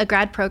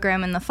grad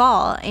program in the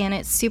fall, and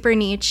it's super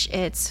niche.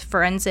 It's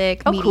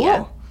forensic media.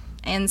 Cool.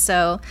 And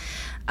so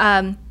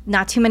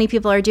not too many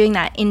people are doing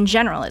that in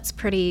general. It's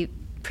pretty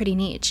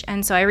niche.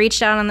 And so I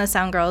reached out on the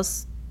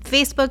Soundgirls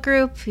Facebook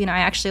group. I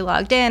actually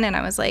logged in and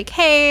I was like,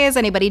 hey, is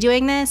anybody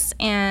doing this?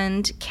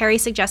 And Carrie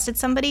suggested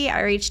somebody.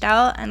 I reached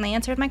out and they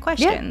answered my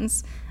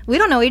questions. Yeah. We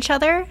don't know each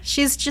other.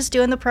 She's just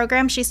doing the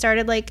program. She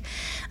started like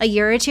a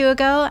year or two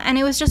ago. And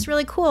it was just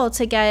really cool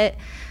to get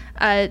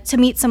to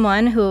meet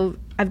someone who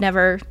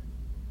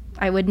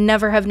I would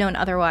never have known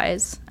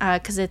otherwise,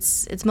 because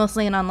it's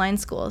mostly an online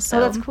school. So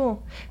that's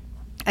cool.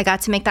 I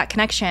got to make that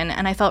connection,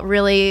 and I felt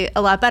really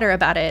a lot better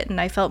about it, and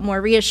I felt more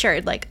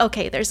reassured, like,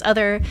 okay, there's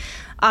other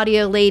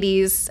audio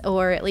ladies,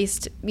 or at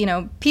least,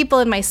 people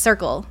in my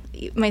circle.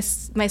 My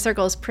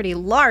circle is pretty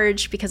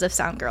large because of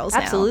Soundgirls now.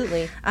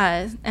 Absolutely.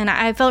 And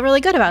I felt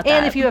really good about that.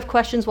 And if you have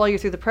questions while you're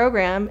through the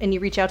program and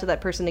you reach out to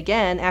that person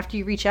again, after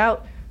you reach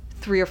out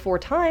 3 or 4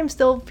 times,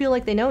 they'll feel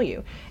like they know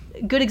you.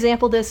 Good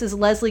example of this is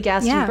Leslie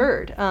Gaston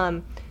Bird.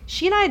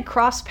 She and I had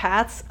crossed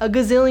paths a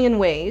gazillion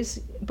ways,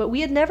 but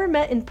we had never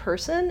met in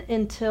person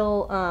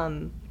until,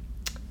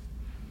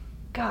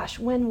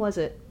 when was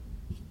it?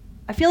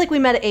 I feel like we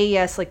met at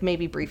AES, like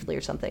maybe briefly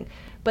or something.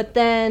 But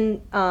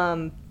then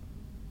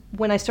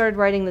when I started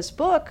writing this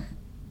book,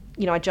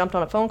 I jumped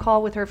on a phone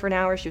call with her for an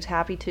hour. She was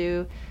happy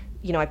to.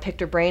 I picked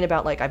her brain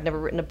about, like, I've never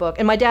written a book.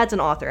 And my dad's an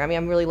author. I mean,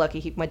 I'm really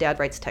lucky. My dad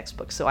writes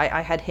textbooks, so I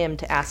had him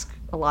to ask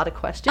a lot of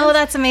questions. Oh,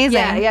 that's amazing.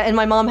 Yeah, and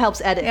my mom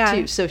helps edit,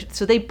 too.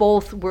 So they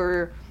both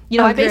were,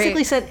 I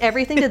basically sent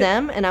everything to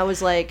them, and I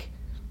was like,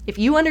 if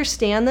you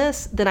understand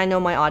this, then I know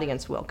my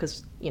audience will,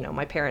 because,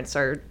 my parents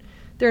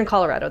they're in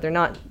Colorado. They're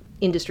not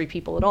industry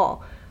people at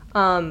all.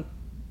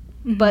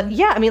 But,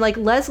 yeah, I mean, like,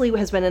 Leslie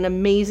has been an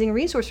amazing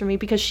resource for me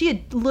because she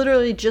had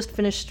literally just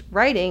finished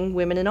writing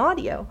Women in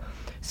Audio.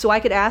 So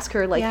I could ask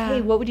her, like, hey,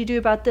 what would you do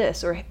about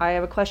this? Or I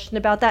have a question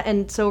about that.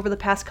 And so over the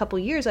past couple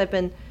of years, I've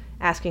been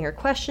asking her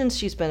questions.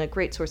 She's been a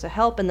great source of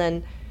help. And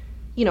then,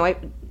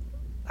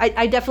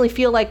 I definitely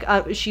feel like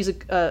she's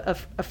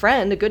a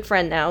friend, a good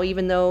friend now,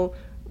 even though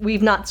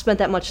we've not spent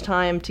that much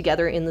time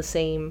together in the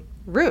same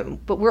room.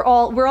 But we're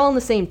all in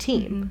the same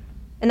team. Mm-hmm.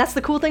 And that's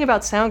the cool thing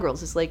about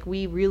Soundgirls is, like,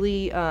 we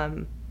really,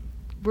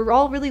 we're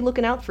all really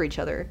looking out for each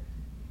other.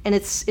 And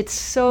it's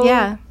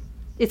so,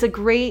 it's a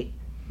great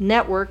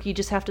network. You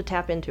just have to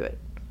tap into it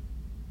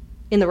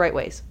in the right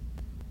ways.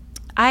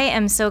 I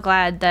am so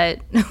glad that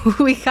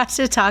we got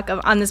to talk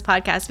on this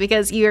podcast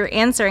because you're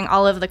answering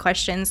all of the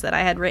questions that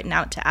I had written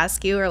out to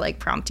ask you or like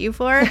prompt you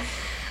for.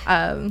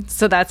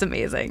 So that's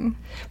amazing.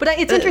 But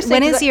it's interesting.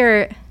 When is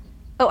your...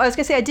 Oh, I was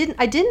gonna say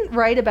I didn't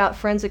write about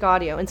forensic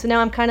audio, and so now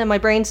I'm kind of, my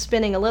brain's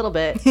spinning a little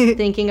bit,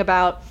 thinking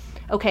about,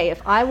 okay,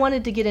 if I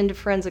wanted to get into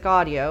forensic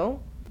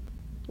audio,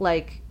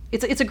 like,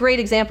 it's a great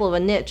example of a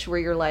niche where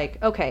you're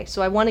like, okay,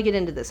 so I want to get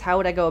into this. How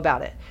would I go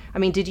about it? I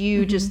mean, did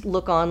you just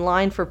look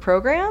online for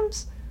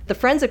programs? The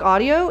forensic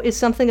audio is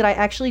something that I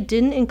actually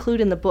didn't include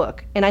in the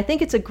book, and I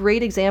think it's a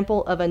great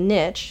example of a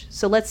niche.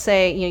 So let's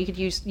say, you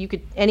know, you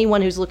could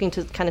anyone who's looking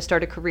to kind of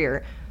start a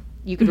career,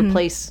 you could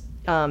replace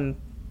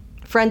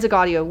forensic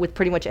audio with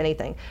pretty much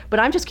anything. But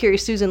I'm just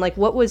curious, Susan, like,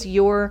 what was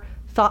your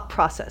thought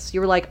process? You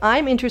were like,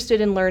 I'm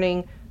interested in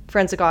learning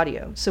forensic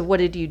audio. So what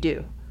did you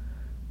do?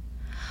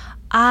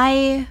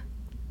 My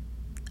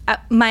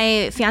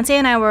fiance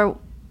and I were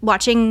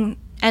watching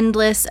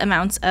endless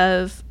amounts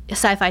of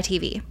sci-fi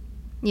TV,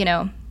 you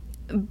know,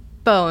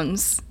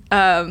 Bones,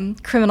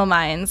 Criminal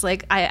Minds.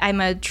 Like,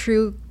 I'm a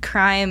true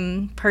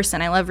crime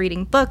person. I love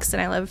reading books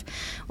and I love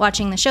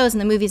watching the shows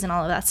and the movies and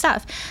all of that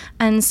stuff.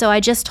 And so I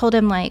just told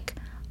him, like,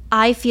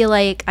 I feel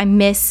like I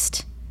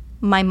missed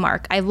my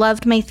mark. I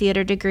loved my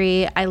theater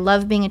degree. I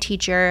love being a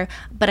teacher,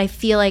 but I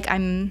feel like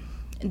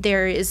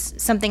there is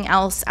something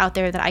else out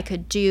there that I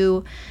could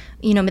do,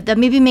 you know, that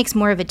maybe makes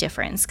more of a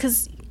difference.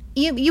 Because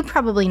you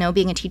probably know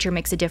being a teacher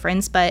makes a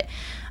difference, but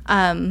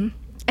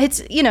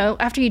it's, you know,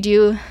 after you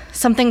do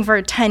something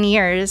for 10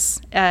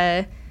 years,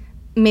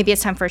 maybe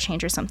it's time for a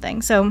change or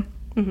something. So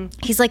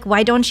he's like,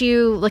 why don't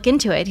you look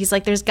into it? He's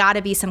like, there's got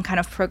to be some kind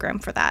of program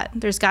for that.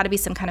 There's got to be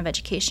some kind of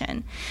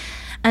education.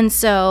 And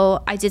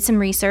so I did some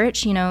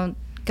research, you know,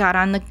 got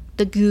on the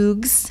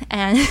Googs,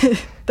 and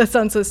that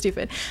sounds so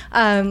stupid.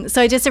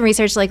 So I did some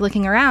research, like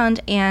looking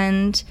around,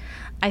 and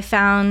I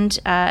found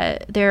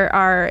there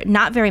are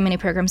not very many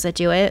programs that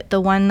do it. The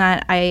one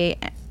that I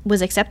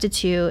was accepted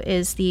to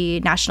is the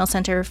National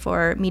Center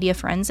for Media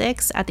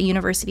Forensics at the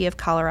University of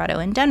Colorado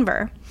in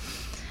Denver.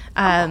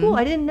 Oh, cool.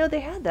 I didn't know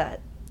they had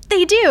that.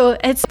 They do.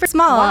 It's super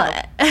small.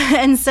 Wow.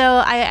 And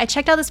so I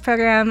checked out this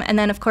program, and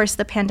then of course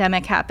the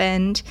pandemic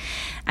happened.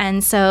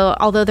 And so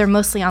although they're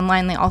mostly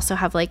online, they also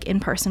have like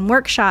in-person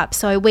workshops.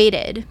 So I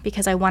waited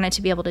because I wanted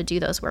to be able to do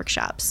those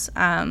workshops.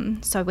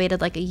 So I waited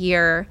like a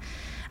year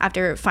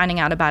after finding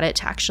out about it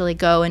to actually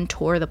go and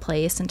tour the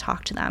place and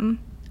talk to them.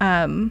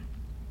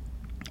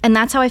 And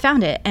that's how I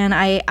found it. And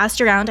I asked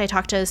around. I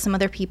talked to some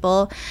other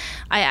people.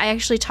 I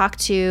actually talked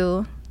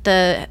to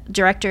the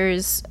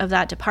directors of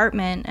that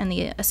department and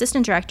the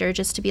assistant director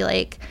just to be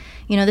like,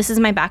 you know, this is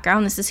my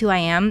background. This is who I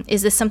am.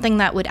 Is this something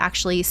that would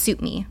actually suit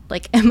me?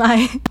 Like, am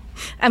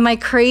I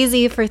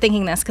crazy for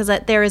thinking this? Because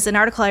there was an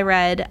article I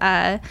read,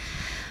 I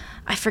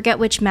forget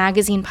which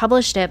magazine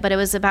published it, but it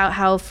was about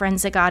how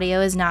forensic audio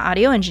is not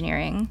audio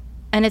engineering.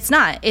 And it's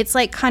not. It's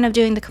like kind of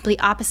doing the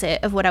complete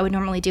opposite of what I would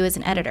normally do as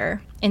an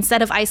editor.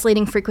 Instead of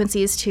isolating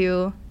frequencies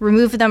to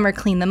remove them or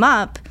clean them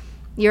up,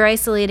 you're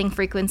isolating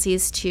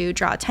frequencies to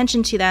draw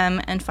attention to them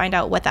and find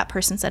out what that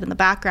person said in the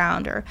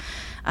background, or,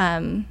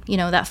 you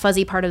know, that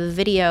fuzzy part of the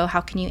video.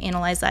 How can you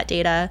analyze that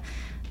data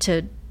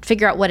to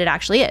figure out what it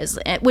actually is,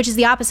 which is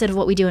the opposite of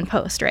what we do in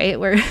post, right?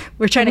 We're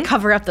trying to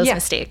cover up those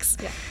mistakes.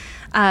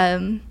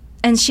 Yeah.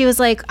 And she was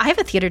like, I have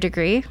a theater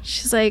degree.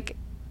 She's like,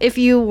 if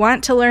you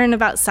want to learn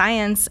about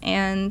science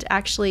and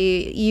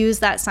actually use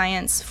that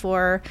science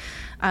for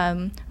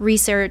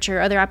research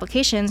or other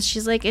applications,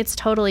 she's like, it's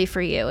totally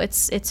for you.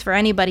 It's for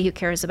anybody who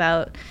cares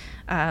about,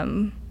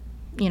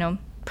 you know,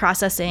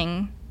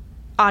 processing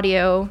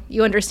audio.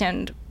 You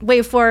understand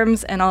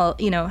waveforms and all,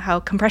 you know, how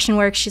compression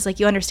works. She's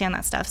like, you understand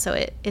that stuff,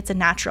 so it's a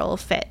natural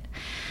fit.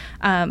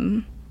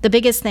 The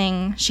biggest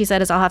thing she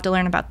said is I'll have to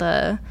learn about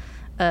the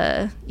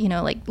you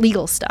know, like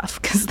legal stuff,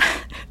 because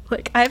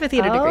like I have a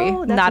theater degree,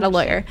 not a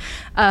lawyer.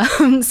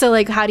 So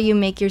like, how do you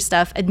make your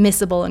stuff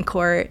admissible in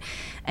court?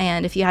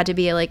 And if you had to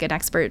be like an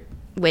expert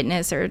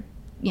witness or,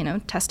 you know,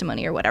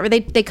 testimony or whatever,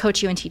 they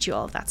coach you and teach you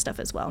all of that stuff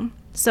as well.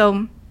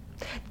 So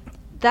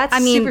that's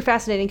super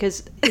fascinating,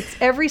 because it's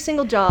every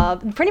single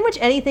job, pretty much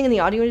anything in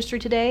the audio industry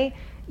today,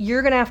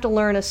 you're going to have to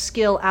learn a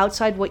skill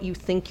outside what you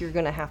think you're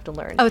going to have to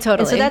learn. Oh, totally.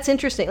 And so that's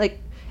interesting.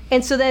 Like,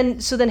 and so then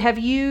have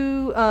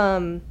you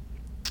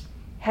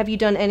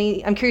done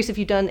any, I'm curious if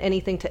you've done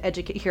anything to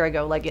educate, here I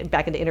go, like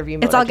back into interview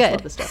mode. It's all I just good.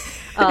 love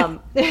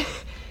this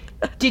stuff.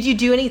 Did you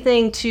do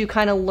anything to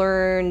kind of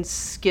learn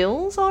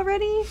skills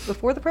already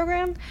before the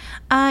program?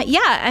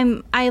 Yeah,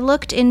 I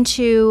looked at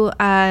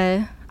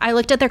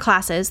their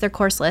classes, their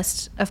course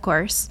list, of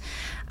course,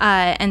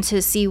 and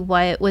to see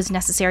what was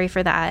necessary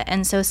for that.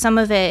 And so some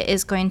of it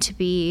is going to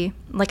be,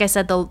 like I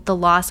said, the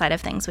law side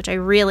of things, which I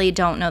really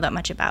don't know that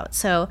much about.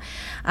 So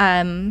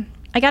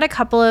I got a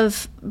couple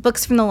of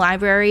books from the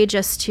library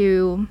just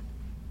to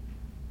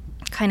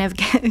kind of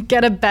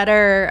get a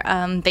better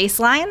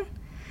baseline.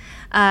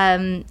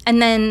 And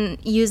then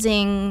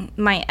using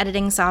my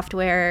editing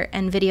software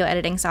and video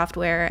editing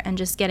software and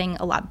just getting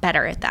a lot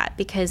better at that,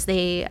 because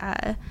they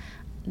have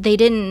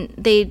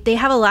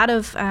a lot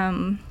of,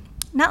 not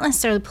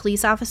necessarily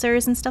police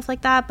officers and stuff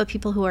like that, but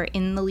people who are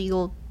in the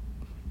legal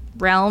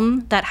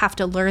realm that have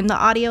to learn the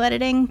audio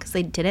editing because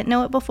they didn't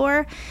know it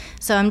before.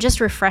 So I'm just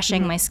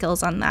refreshing my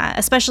skills on that,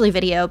 especially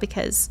video,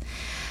 because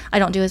I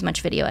don't do as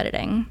much video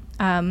editing.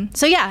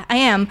 So yeah, I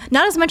am.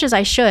 Not as much as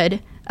I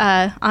should,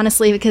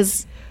 honestly,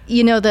 because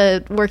you know,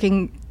 the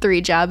working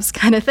 3 jobs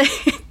kind of thing.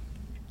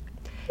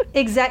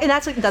 Exactly.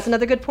 And that's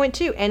another good point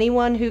too.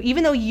 Anyone who,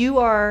 even though you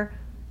are,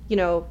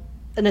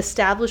 an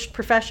established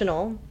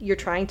professional, you're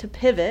trying to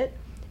pivot,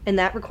 and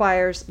that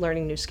requires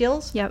learning new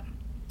skills. Yep.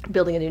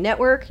 Building a new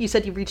network. You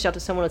said you reached out to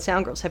someone with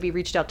Sound Girls. Have you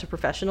reached out to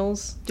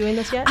professionals doing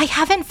this yet? I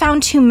haven't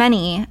found too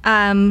many.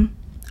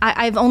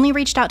 I've only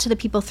reached out to the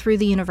people through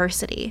the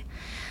university.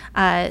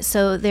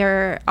 So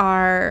there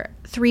are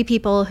 3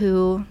 people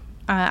who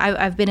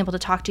I've been able to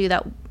talk to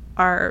that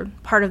are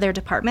part of their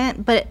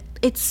department, but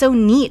it's so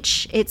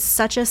niche. It's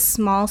such a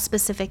small,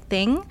 specific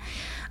thing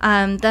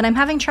that I'm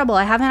having trouble.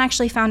 I haven't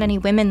actually found any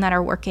women that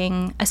are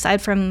working,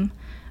 aside from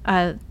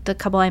the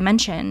couple I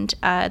mentioned,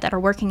 that are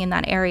working in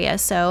that area.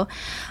 So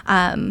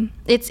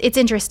it's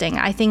interesting.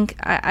 I think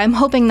I'm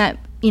hoping that,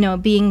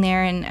 being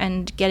there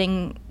and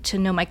getting to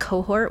know my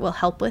cohort will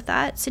help with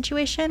that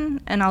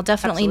situation. And I'll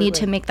definitely need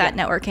to make that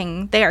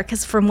networking there,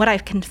 because from what I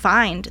can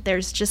find,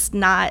 there's just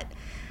not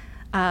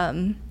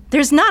a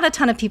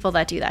ton of people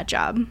that do that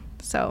job.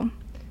 So.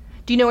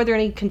 Do you know, are there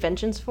any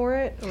conventions for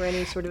it or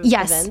any sort of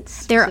events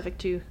specific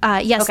to?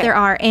 Yes, there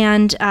are.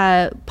 And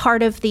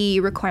part of the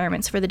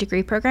requirements for the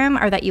degree program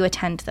are that you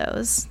attend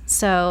those.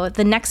 So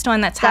the next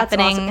one that's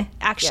happening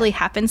actually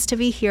happens to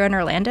be here in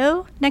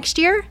Orlando next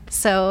year.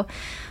 So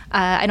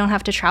I don't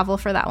have to travel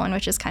for that one,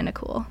 which is kind of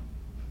cool.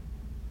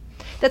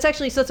 That's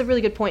a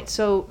really good point.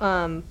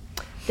 So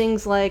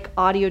things like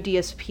audio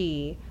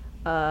DSP,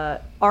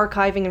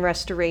 archiving and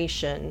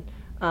restoration,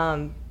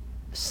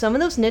 some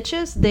of those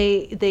niches,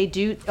 they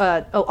do, did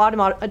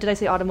I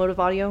say automotive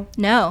audio?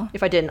 No.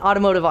 If I didn't,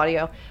 automotive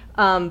audio.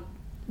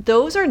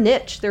 Those are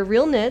niche. They're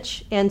real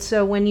niche. And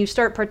so when you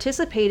start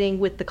participating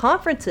with the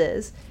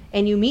conferences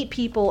and you meet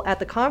people at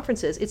the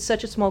conferences, it's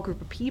such a small group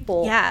of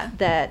people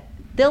that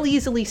they'll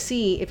easily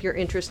see if you're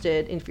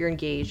interested, if you're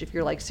engaged, if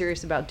you're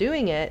serious about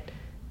doing it,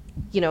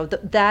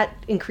 that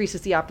increases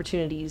the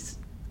opportunities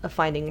of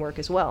finding work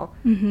as well.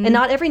 Mm-hmm. And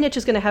not every niche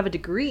is going to have a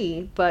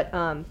degree, but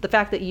the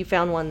fact that you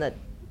found one that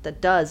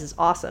does is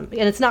awesome.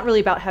 And it's not really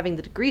about having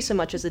the degree so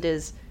much as it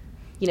is,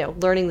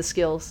 learning the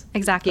skills,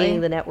 gaining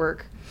the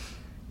network.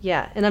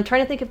 Yeah. And I'm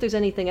trying to think if there's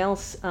anything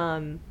else,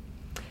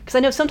 because I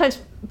know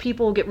sometimes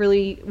people get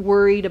really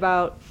worried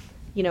about,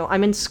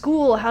 I'm in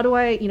school, how do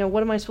I,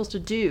 what am I supposed to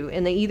do?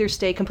 And they either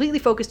stay completely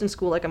focused in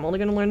school, like I'm only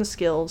going to learn the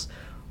skills,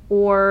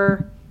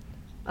 or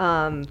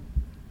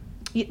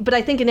but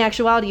I think in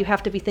actuality, you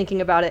have to be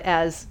thinking about it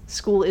as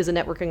school is a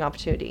networking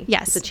opportunity.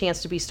 Yes. It's a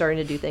chance to be starting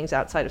to do things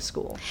outside of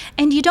school.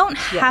 And you don't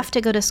have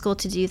to go to school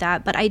to do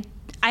that, but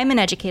I'm an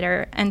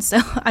educator, and so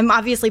I'm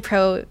obviously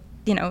pro,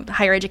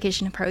 higher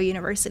education and pro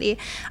university.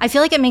 I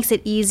feel like it makes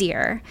it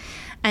easier.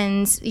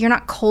 And you're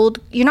not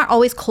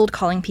always cold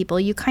calling people.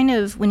 You kind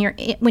of, when you're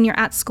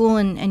at school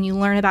and you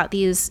learn about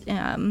these,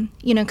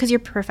 because your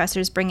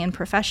professors bring in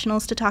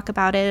professionals to talk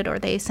about it, or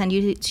they send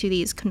you to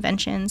these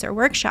conventions or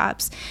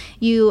workshops,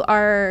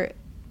 you're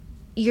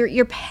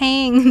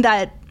paying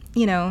that,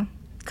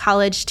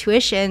 college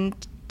tuition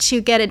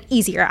to get an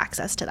easier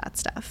access to that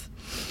stuff.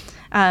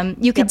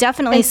 You could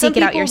definitely seek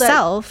it out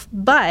yourself,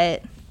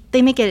 but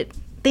they make it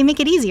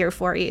easier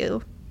for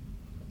you.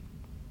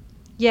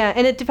 Yeah,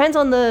 and it depends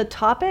on the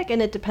topic, and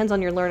it depends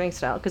on your learning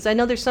style. Because I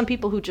know there's some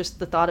people who just,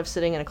 the thought of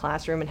sitting in a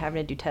classroom and having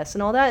to do tests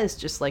and all that is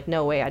just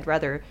no way. I'd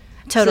rather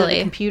sit at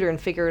a computer and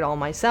figure it all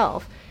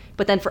myself.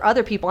 But then for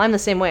other people, I'm the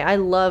same way. I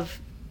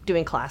love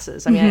doing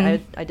classes. I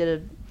mean, I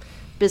did a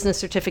business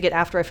certificate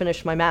after I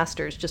finished my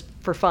master's just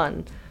for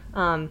fun.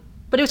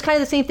 But it was kind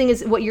of the same thing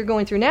as what you're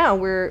going through now,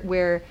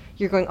 where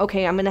you're going,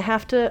 okay, I'm going to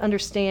have to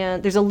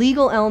understand. There's a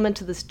legal element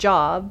to this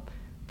job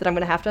that I'm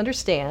going to have to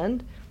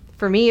understand.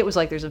 For me, it was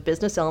there's a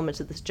business element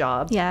to this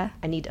job. Yeah.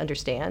 I need to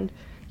understand.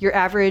 Your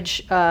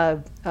average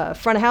front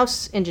of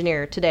house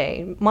engineer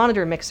today,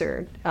 monitor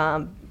mixer,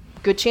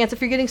 good chance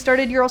if you're getting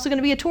started, you're also going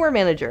to be a tour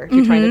manager if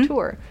you're trying to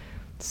tour.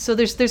 So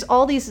there's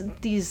all these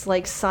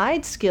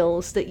side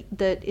skills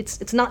that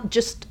it's not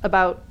just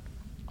about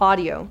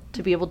audio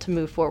to be able to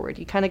move forward.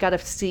 You kind of got to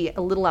see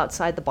a little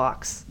outside the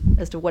box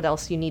as to what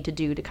else you need to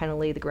do to kind of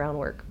lay the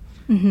groundwork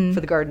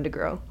for the garden to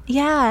grow.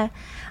 Yeah.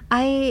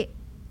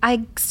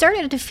 I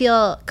started to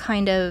feel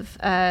kind of,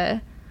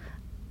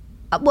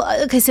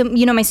 because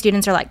my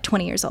students are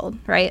 20 years old,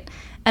 right?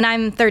 And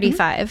I'm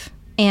 35.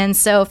 And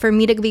so for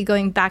me to be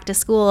going back to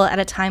school at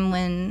a time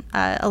when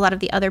a lot of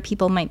the other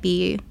people might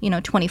be,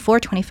 24,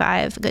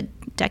 25, a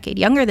good decade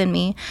younger than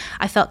me,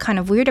 I felt kind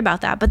of weird about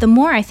that. But the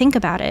more I think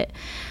about it,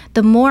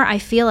 the more I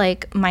feel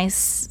like my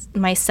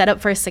setup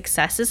for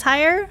success is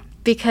higher,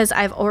 because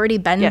I've already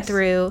been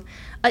through...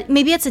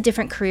 maybe it's a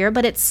different career,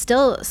 but it's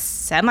still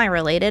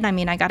semi-related. I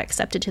mean, I got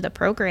accepted to the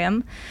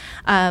program.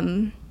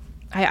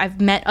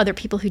 I've met other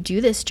people who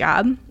do this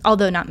job,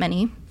 although not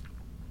many.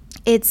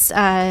 It's...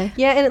 and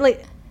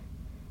it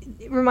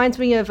reminds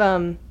me of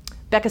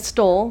Becca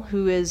Stoll,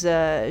 who is...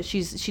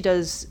 she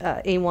does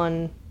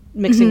A1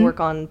 mixing work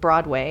on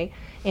Broadway.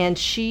 And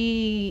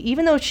she,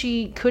 even though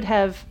she could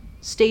have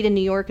stayed in New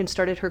York and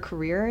started her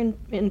career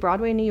in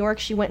Broadway in New York,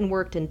 she went and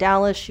worked in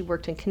Dallas, she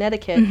worked in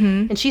Connecticut,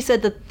 and she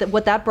said that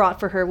what that brought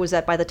for her was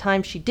that by the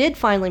time she did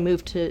finally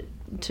move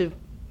to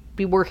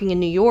be working in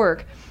New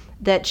York,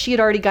 that she had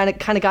already kind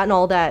of gotten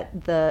all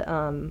that,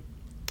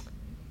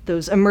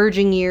 those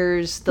emerging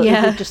years,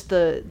 just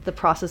the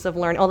process of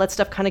learning, all that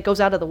stuff kind of goes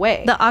out of the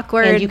way. The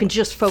awkward and you can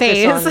just focus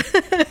phase.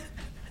 on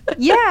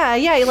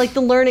yeah, like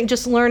the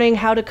learning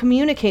how to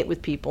communicate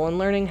with people and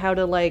learning how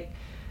to like,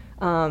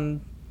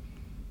 and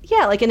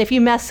if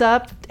you mess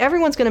up,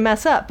 everyone's going to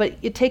mess up, but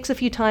it takes a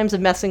few times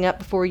of messing up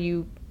before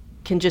you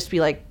can just be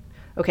like,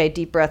 okay,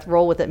 deep breath,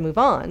 roll with it, move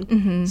on.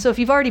 Mm-hmm. So if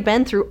you've already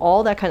been through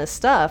all that kind of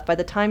stuff, by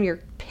the time you're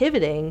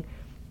pivoting,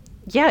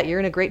 you're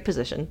in a great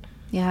position.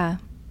 Yeah.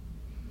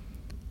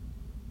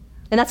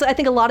 And that's, I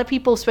think, a lot of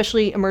people,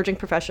 especially emerging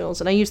professionals,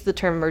 and I use the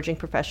term emerging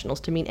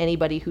professionals to mean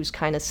anybody who's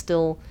kind of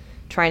still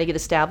trying to get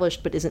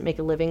established but isn't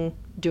making a living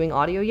doing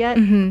audio yet.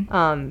 Mm-hmm.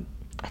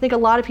 I think a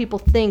lot of people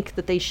think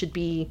that they should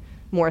be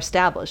more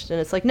established. And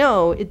it's like,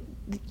 no,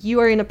 you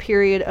are in a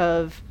period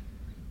of,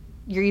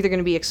 you're either going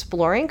to be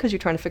exploring because you're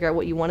trying to figure out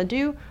what you want to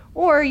do,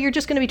 or you're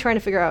just going to be trying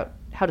to figure out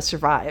how to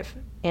survive.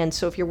 And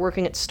so if you're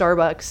working at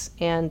Starbucks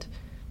and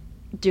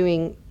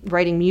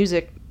writing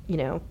music,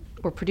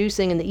 or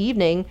producing in the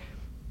evening,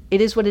 it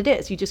is what it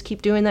is. You just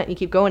keep doing that and you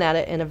keep going at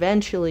it, and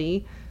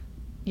eventually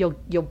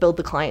you'll build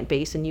the client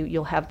base and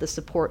you'll have the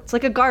support. It's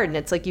like a garden.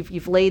 It's like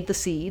you've laid the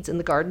seeds and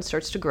the garden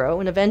starts to grow,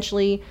 and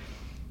eventually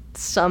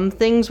some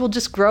things will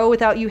just grow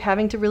without you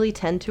having to really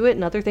tend to it,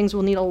 and other things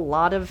will need a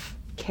lot of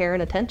care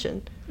and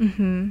attention.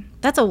 Mm-hmm.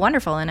 That's a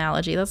wonderful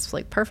analogy. That's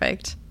like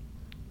perfect.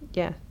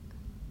 Yeah.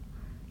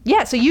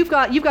 Yeah, so you've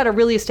got a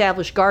really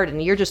established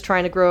garden. You're just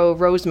trying to grow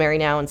rosemary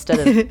now instead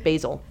of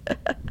basil.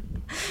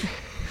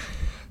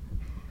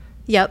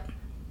 Yep.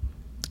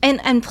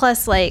 And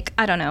plus, like,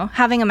 I don't know,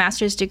 having a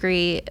master's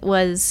degree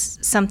was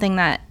something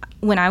that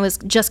when I was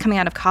just coming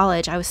out of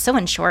college, I was so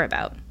unsure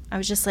about. I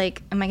was just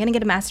like, am I going to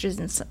get a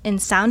master's in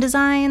sound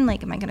design?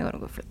 Like, am I going to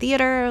go for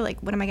theater? Like,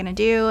 what am I going to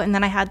do? And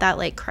then I had that,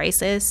 like,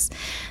 crisis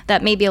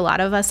that maybe a lot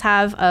of us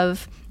have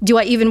of, do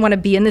I even want to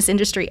be in this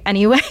industry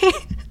anyway?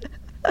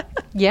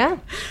 Yeah,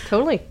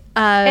 totally.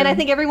 And I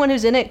think everyone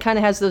who's in it kind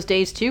of has those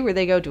days, too, where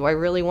they go, do I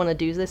really want to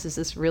do this? Is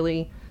this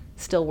really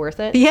still worth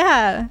it?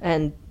 Yeah.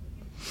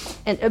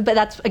 But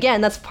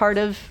that's part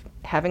of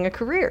having a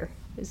career.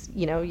 Is,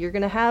 you're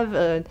going to have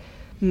a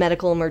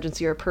medical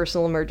emergency or a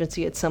personal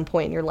emergency at some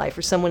point in your life,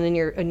 or someone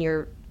in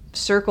your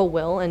circle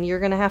will, and you're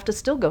going to have to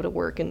still go to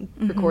work and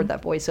mm-hmm. record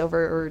that voiceover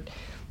or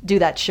do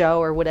that show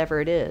or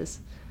whatever it is.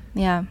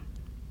 Yeah.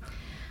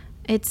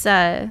 It's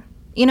the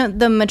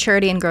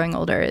maturity and growing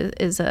older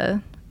is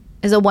a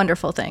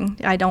wonderful thing.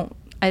 I don't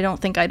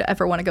think I'd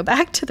ever want to go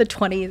back to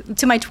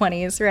my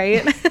 20s,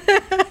 right?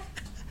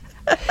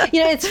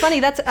 It's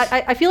funny.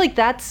 I feel like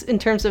that's, in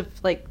terms of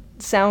like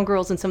Sound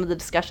Girls and some of the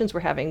discussions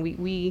we're having,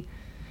 we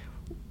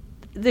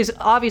there's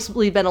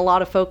obviously been a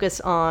lot of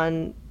focus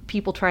on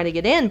people trying to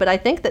get in, but I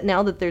think that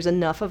now that there's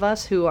enough of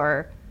us who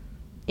are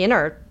in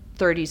our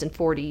 30s and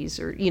 40s,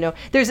 or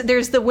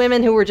there's the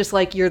women who were just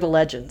like, you're the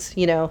legends,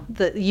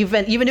 you've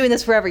been doing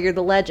this forever, you're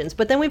the legends.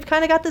 But then we've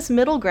kind of got this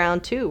middle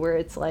ground too, where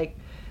it's like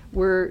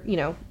we're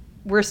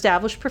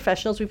established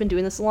professionals, we've been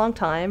doing this a long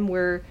time,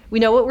 we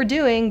know what we're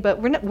doing,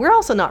 but we're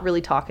also not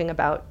really talking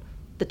about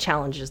the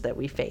challenges that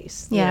we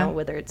face.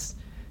 Whether it's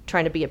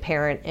trying to be a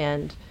parent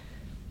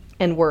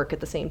and work at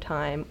the same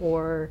time,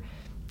 or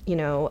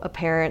a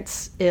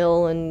parent's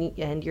ill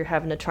and you're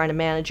having to try to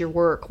manage your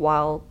work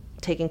while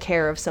taking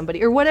care of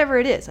somebody, or whatever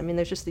it is. I mean,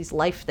 there's just these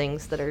life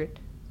things that are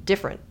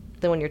different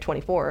than when you're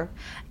 24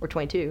 or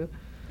 22.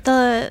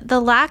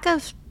 The lack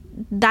of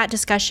that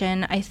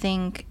discussion, I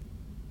think,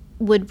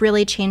 would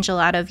really change a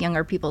lot of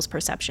younger people's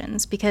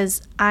perceptions,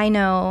 because I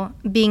know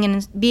being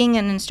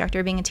an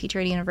instructor, being a teacher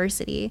at a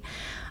university,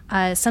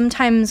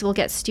 sometimes we'll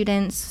get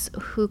students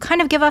who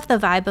kind of give off the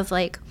vibe of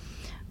like,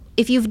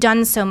 if you've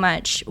done so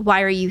much,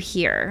 why are you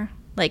here?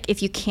 Like,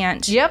 if you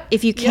can't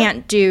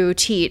do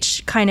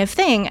teach kind of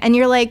thing. And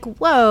you're like,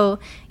 whoa,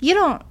 you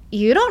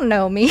don't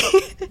know me.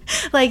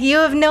 Like, you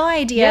have no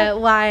idea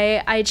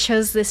why I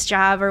chose this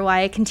job or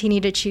why I continue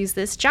to choose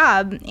this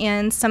job.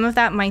 And some of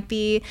that might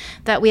be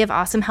that we have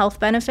awesome health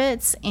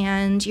benefits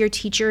and your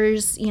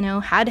teachers,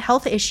 had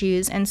health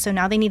issues. And so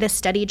now they need a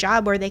steady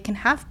job where they can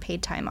have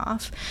paid time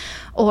off,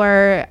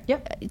 or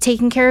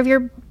taking care of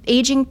your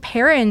aging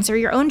parents or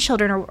your own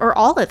children, or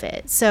all of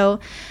it. So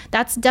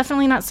that's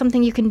definitely not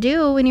something you can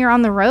do when you're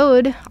on the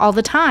road all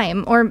the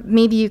time, or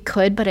maybe you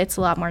could, but it's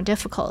a lot more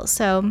difficult.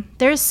 So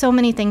there's so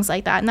many things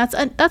like that.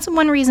 And that's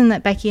one reason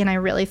that Becky and I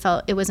really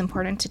felt it was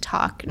important to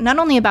talk, not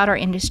only about our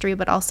industry,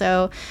 but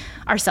also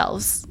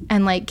ourselves,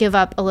 and like give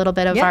up a little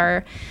bit of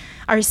our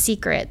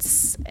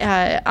secrets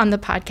on the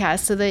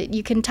podcast, so that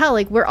you can tell,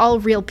 like, we're all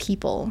real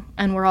people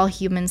and we're all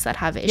humans that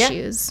have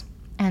issues.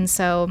 And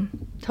so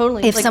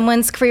totally, if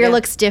someone's career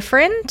looks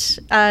different,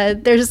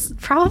 there's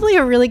probably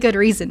a really good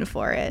reason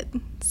for it.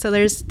 So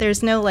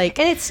there's no like,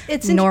 and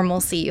it's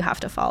normalcy you have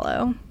to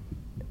follow.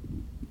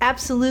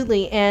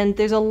 Absolutely. And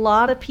there's a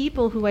lot of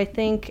people who I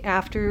think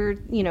after,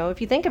 if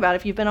you think about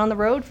it, if you've been on the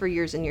road for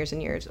years and years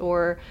and years,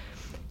 or,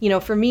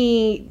 for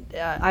me,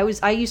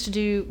 I used to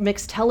do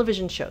mixed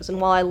television shows.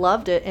 And while I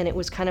loved it and it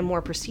was kind of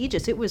more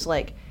prestigious, it was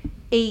like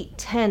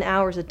 8-10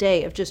 hours a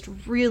day of just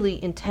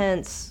really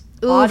intense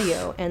Oof.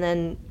 audio. And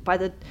then by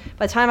the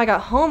time I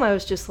got home, I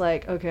was just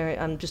like, okay,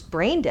 I'm just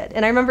brain dead.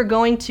 And I remember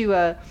going to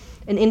an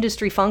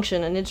industry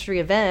function, an industry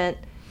event,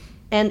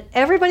 and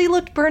everybody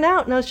looked burnt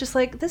out. And I was just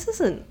like, this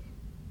isn't,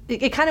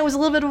 it kind of was a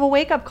little bit of a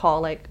wake-up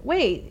call. Like,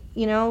 wait,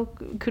 you know,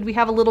 could we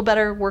have a little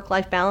better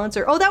work-life balance?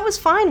 Or, oh, that was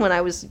fine when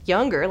I was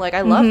younger. Like,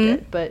 I loved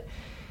it. But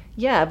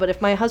yeah, but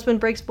if my husband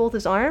breaks both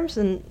his arms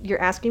and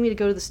you're asking me to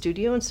go to the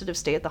studio instead of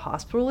stay at the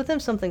hospital with him,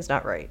 something's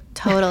not right.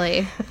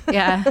 Totally.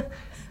 Yeah.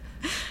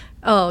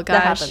 Oh,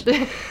 gosh. That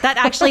happened. That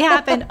actually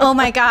happened. Oh,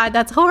 my God.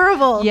 That's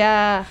horrible.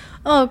 Yeah.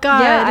 Oh,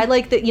 God. Yeah, I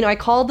like that. You know, I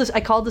called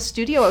the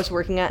studio I was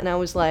working at, and I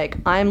was like,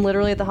 I'm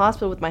literally at the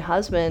hospital with my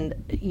husband,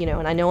 you know,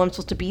 and I know I'm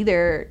supposed to be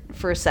there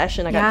for a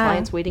session. I got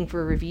clients waiting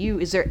for a review.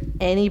 Is there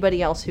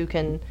anybody else who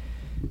can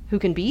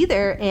be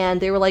there?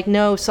 And they were like,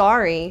 no,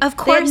 sorry. Of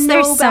course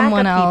there's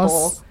someone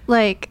else. People.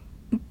 Like,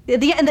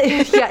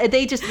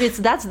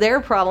 that's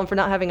their problem for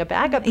not having a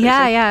backup person.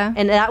 Yeah.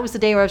 And that was the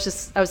day where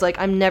I was like,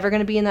 I'm never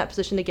going to be in that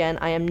position again.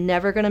 I am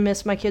never going to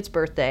miss my kid's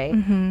birthday.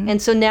 Mm-hmm.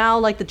 And so now,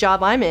 like, the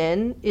job I'm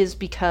in is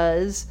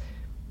because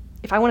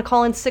if I want to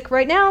call in sick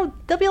right now,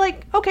 they'll be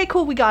like, okay,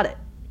 cool, we got it.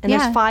 And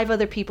there's 5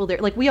 other people there.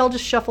 Like, we all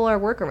just shuffle our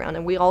work around,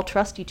 and we all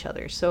trust each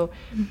other. So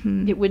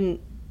it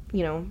wouldn't,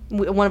 you know,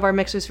 one of our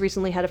mixers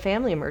recently had a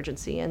family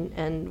emergency,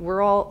 and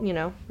we're all, you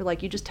know, we're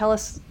like, you just tell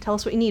us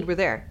what you need, we're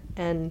there.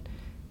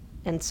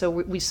 And so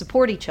we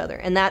support each other.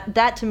 And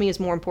that to me is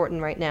more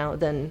important right now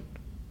than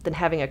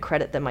having a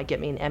credit that might get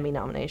me an Emmy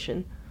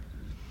nomination.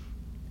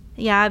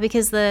 Yeah,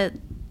 because the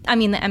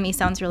Emmy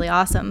sounds really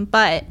awesome,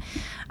 but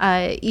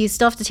you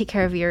still have to take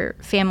care of your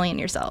family and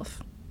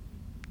yourself.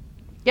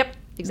 Yep,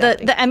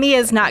 exactly. The Emmy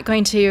is not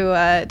going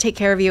to take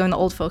care of you in the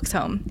old folks'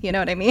 home. You know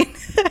what I mean?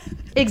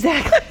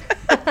 Exactly.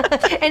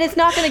 And it's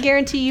not going to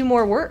guarantee you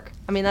more work.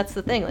 I mean, that's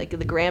the thing. Like, the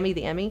Grammy,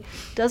 the Emmy,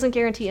 doesn't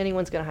guarantee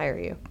anyone's going to hire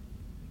you.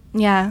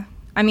 Yeah.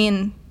 I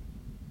mean,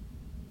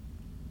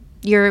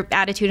 your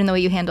attitude and the way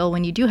you handle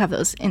when you do have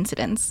those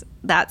incidents,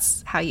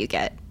 that's how you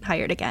get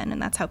hired again.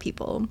 And that's how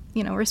people,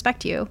 you know,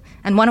 respect you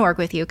and want to work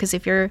with you. Because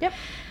if you're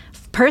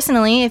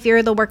personally, if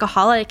you're the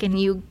workaholic and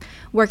you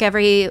work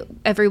every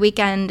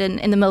weekend and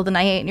in the middle of the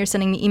night and you're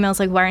sending me emails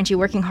like, why aren't you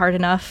working hard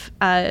enough?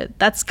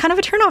 That's kind of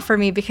a turnoff for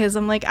me because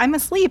I'm like, I'm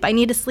asleep. I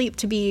need to sleep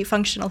to be a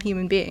functional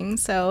human being.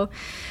 So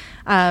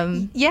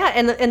yeah,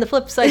 and the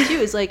flip side too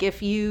is like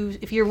if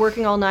you're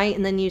working all night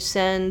and then you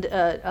send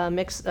a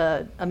mix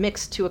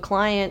to a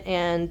client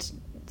and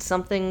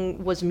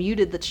something was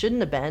muted that shouldn't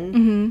have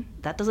been,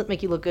 that doesn't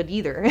make you look good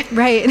either.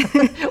 Right.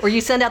 Or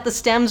you send out the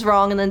stems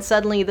wrong and then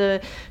suddenly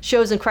the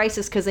show's in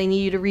crisis because they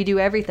need you to redo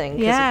everything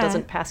because it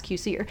doesn't pass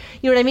QC, or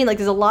you know what I mean? Like,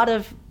 there's a lot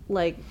of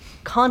like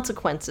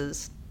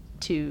consequences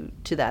to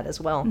that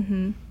as well.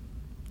 Mm-hmm.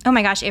 Oh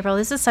my gosh, April,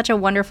 this is such a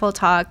wonderful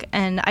talk,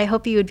 and I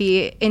hope you would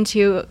be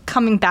into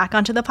coming back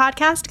onto the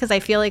podcast because I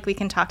feel like we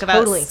can talk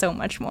about so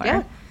much more.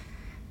 Yeah.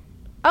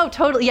 Oh,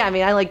 totally. Yeah, I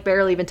mean, I like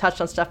barely even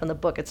touched on stuff in the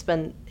book.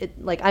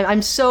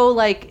 I'm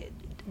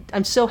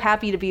so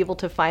happy to be able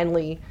to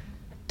finally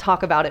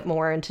talk about it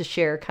more and to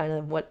share kind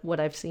of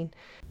what I've seen.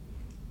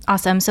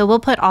 Awesome. So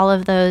we'll put all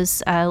of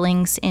those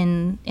links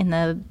in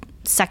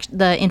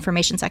the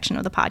information section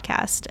of the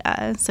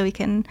podcast, so we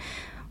can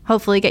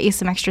hopefully get you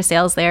some extra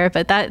sales there.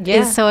 But that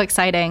is so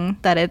exciting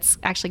that it's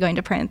actually going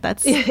to print.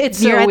 It's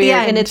so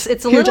weird, and it's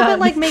a little bit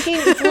like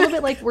it's a little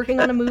bit like working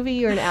on a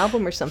movie or an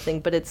album or something.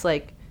 But it's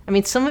like, I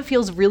mean, some of it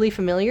feels really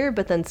familiar,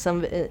 but then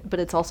but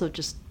it's also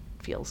just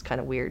feels kind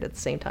of weird at the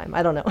same time.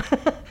 I don't know.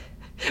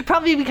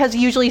 Probably because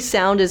usually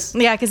sound is...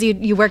 Yeah, because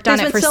you worked on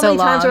it for so long. There's been so many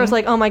times where I was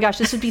like, oh my gosh,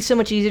 this would be so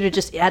much easier to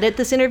just edit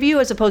this interview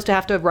as opposed to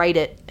have to write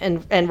it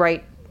and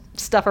write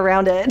stuff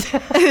around it.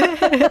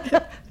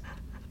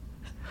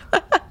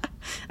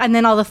 And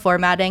then all the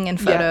formatting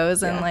and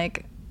photos and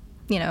like,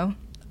 you know,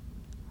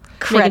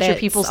 credits. Making sure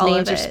people's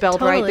names are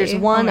spelled right. There's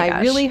one,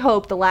 I really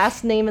hope the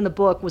last name in the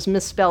book was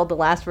misspelled the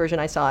last version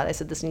I saw it. I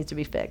said, this needs to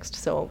be fixed.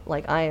 So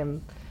like, I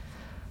am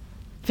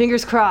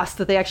fingers crossed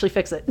that they actually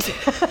fix it.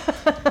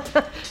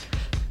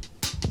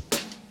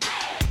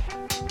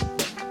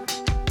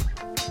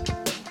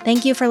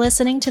 Thank you for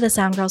listening to the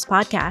Sound Girls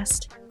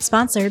podcast,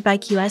 sponsored by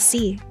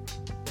QSC.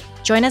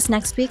 Join us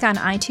next week on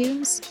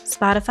iTunes,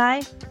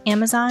 Spotify,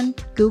 Amazon,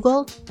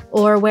 Google,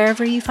 or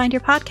wherever you find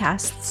your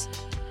podcasts.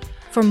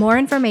 For more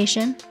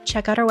information,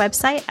 check out our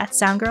website at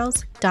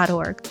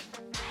soundgirls.org.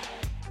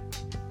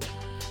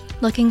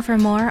 Looking for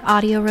more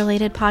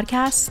audio-related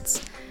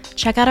podcasts?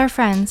 Check out our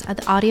friends at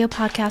the Audio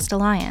Podcast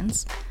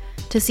Alliance.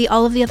 To see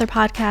all of the other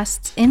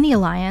podcasts in the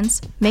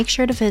Alliance, make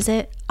sure to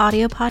visit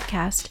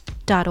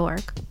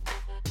audiopodcast.org.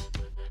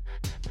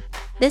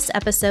 This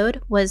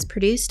episode was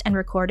produced and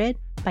recorded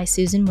by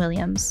Susan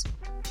Williams.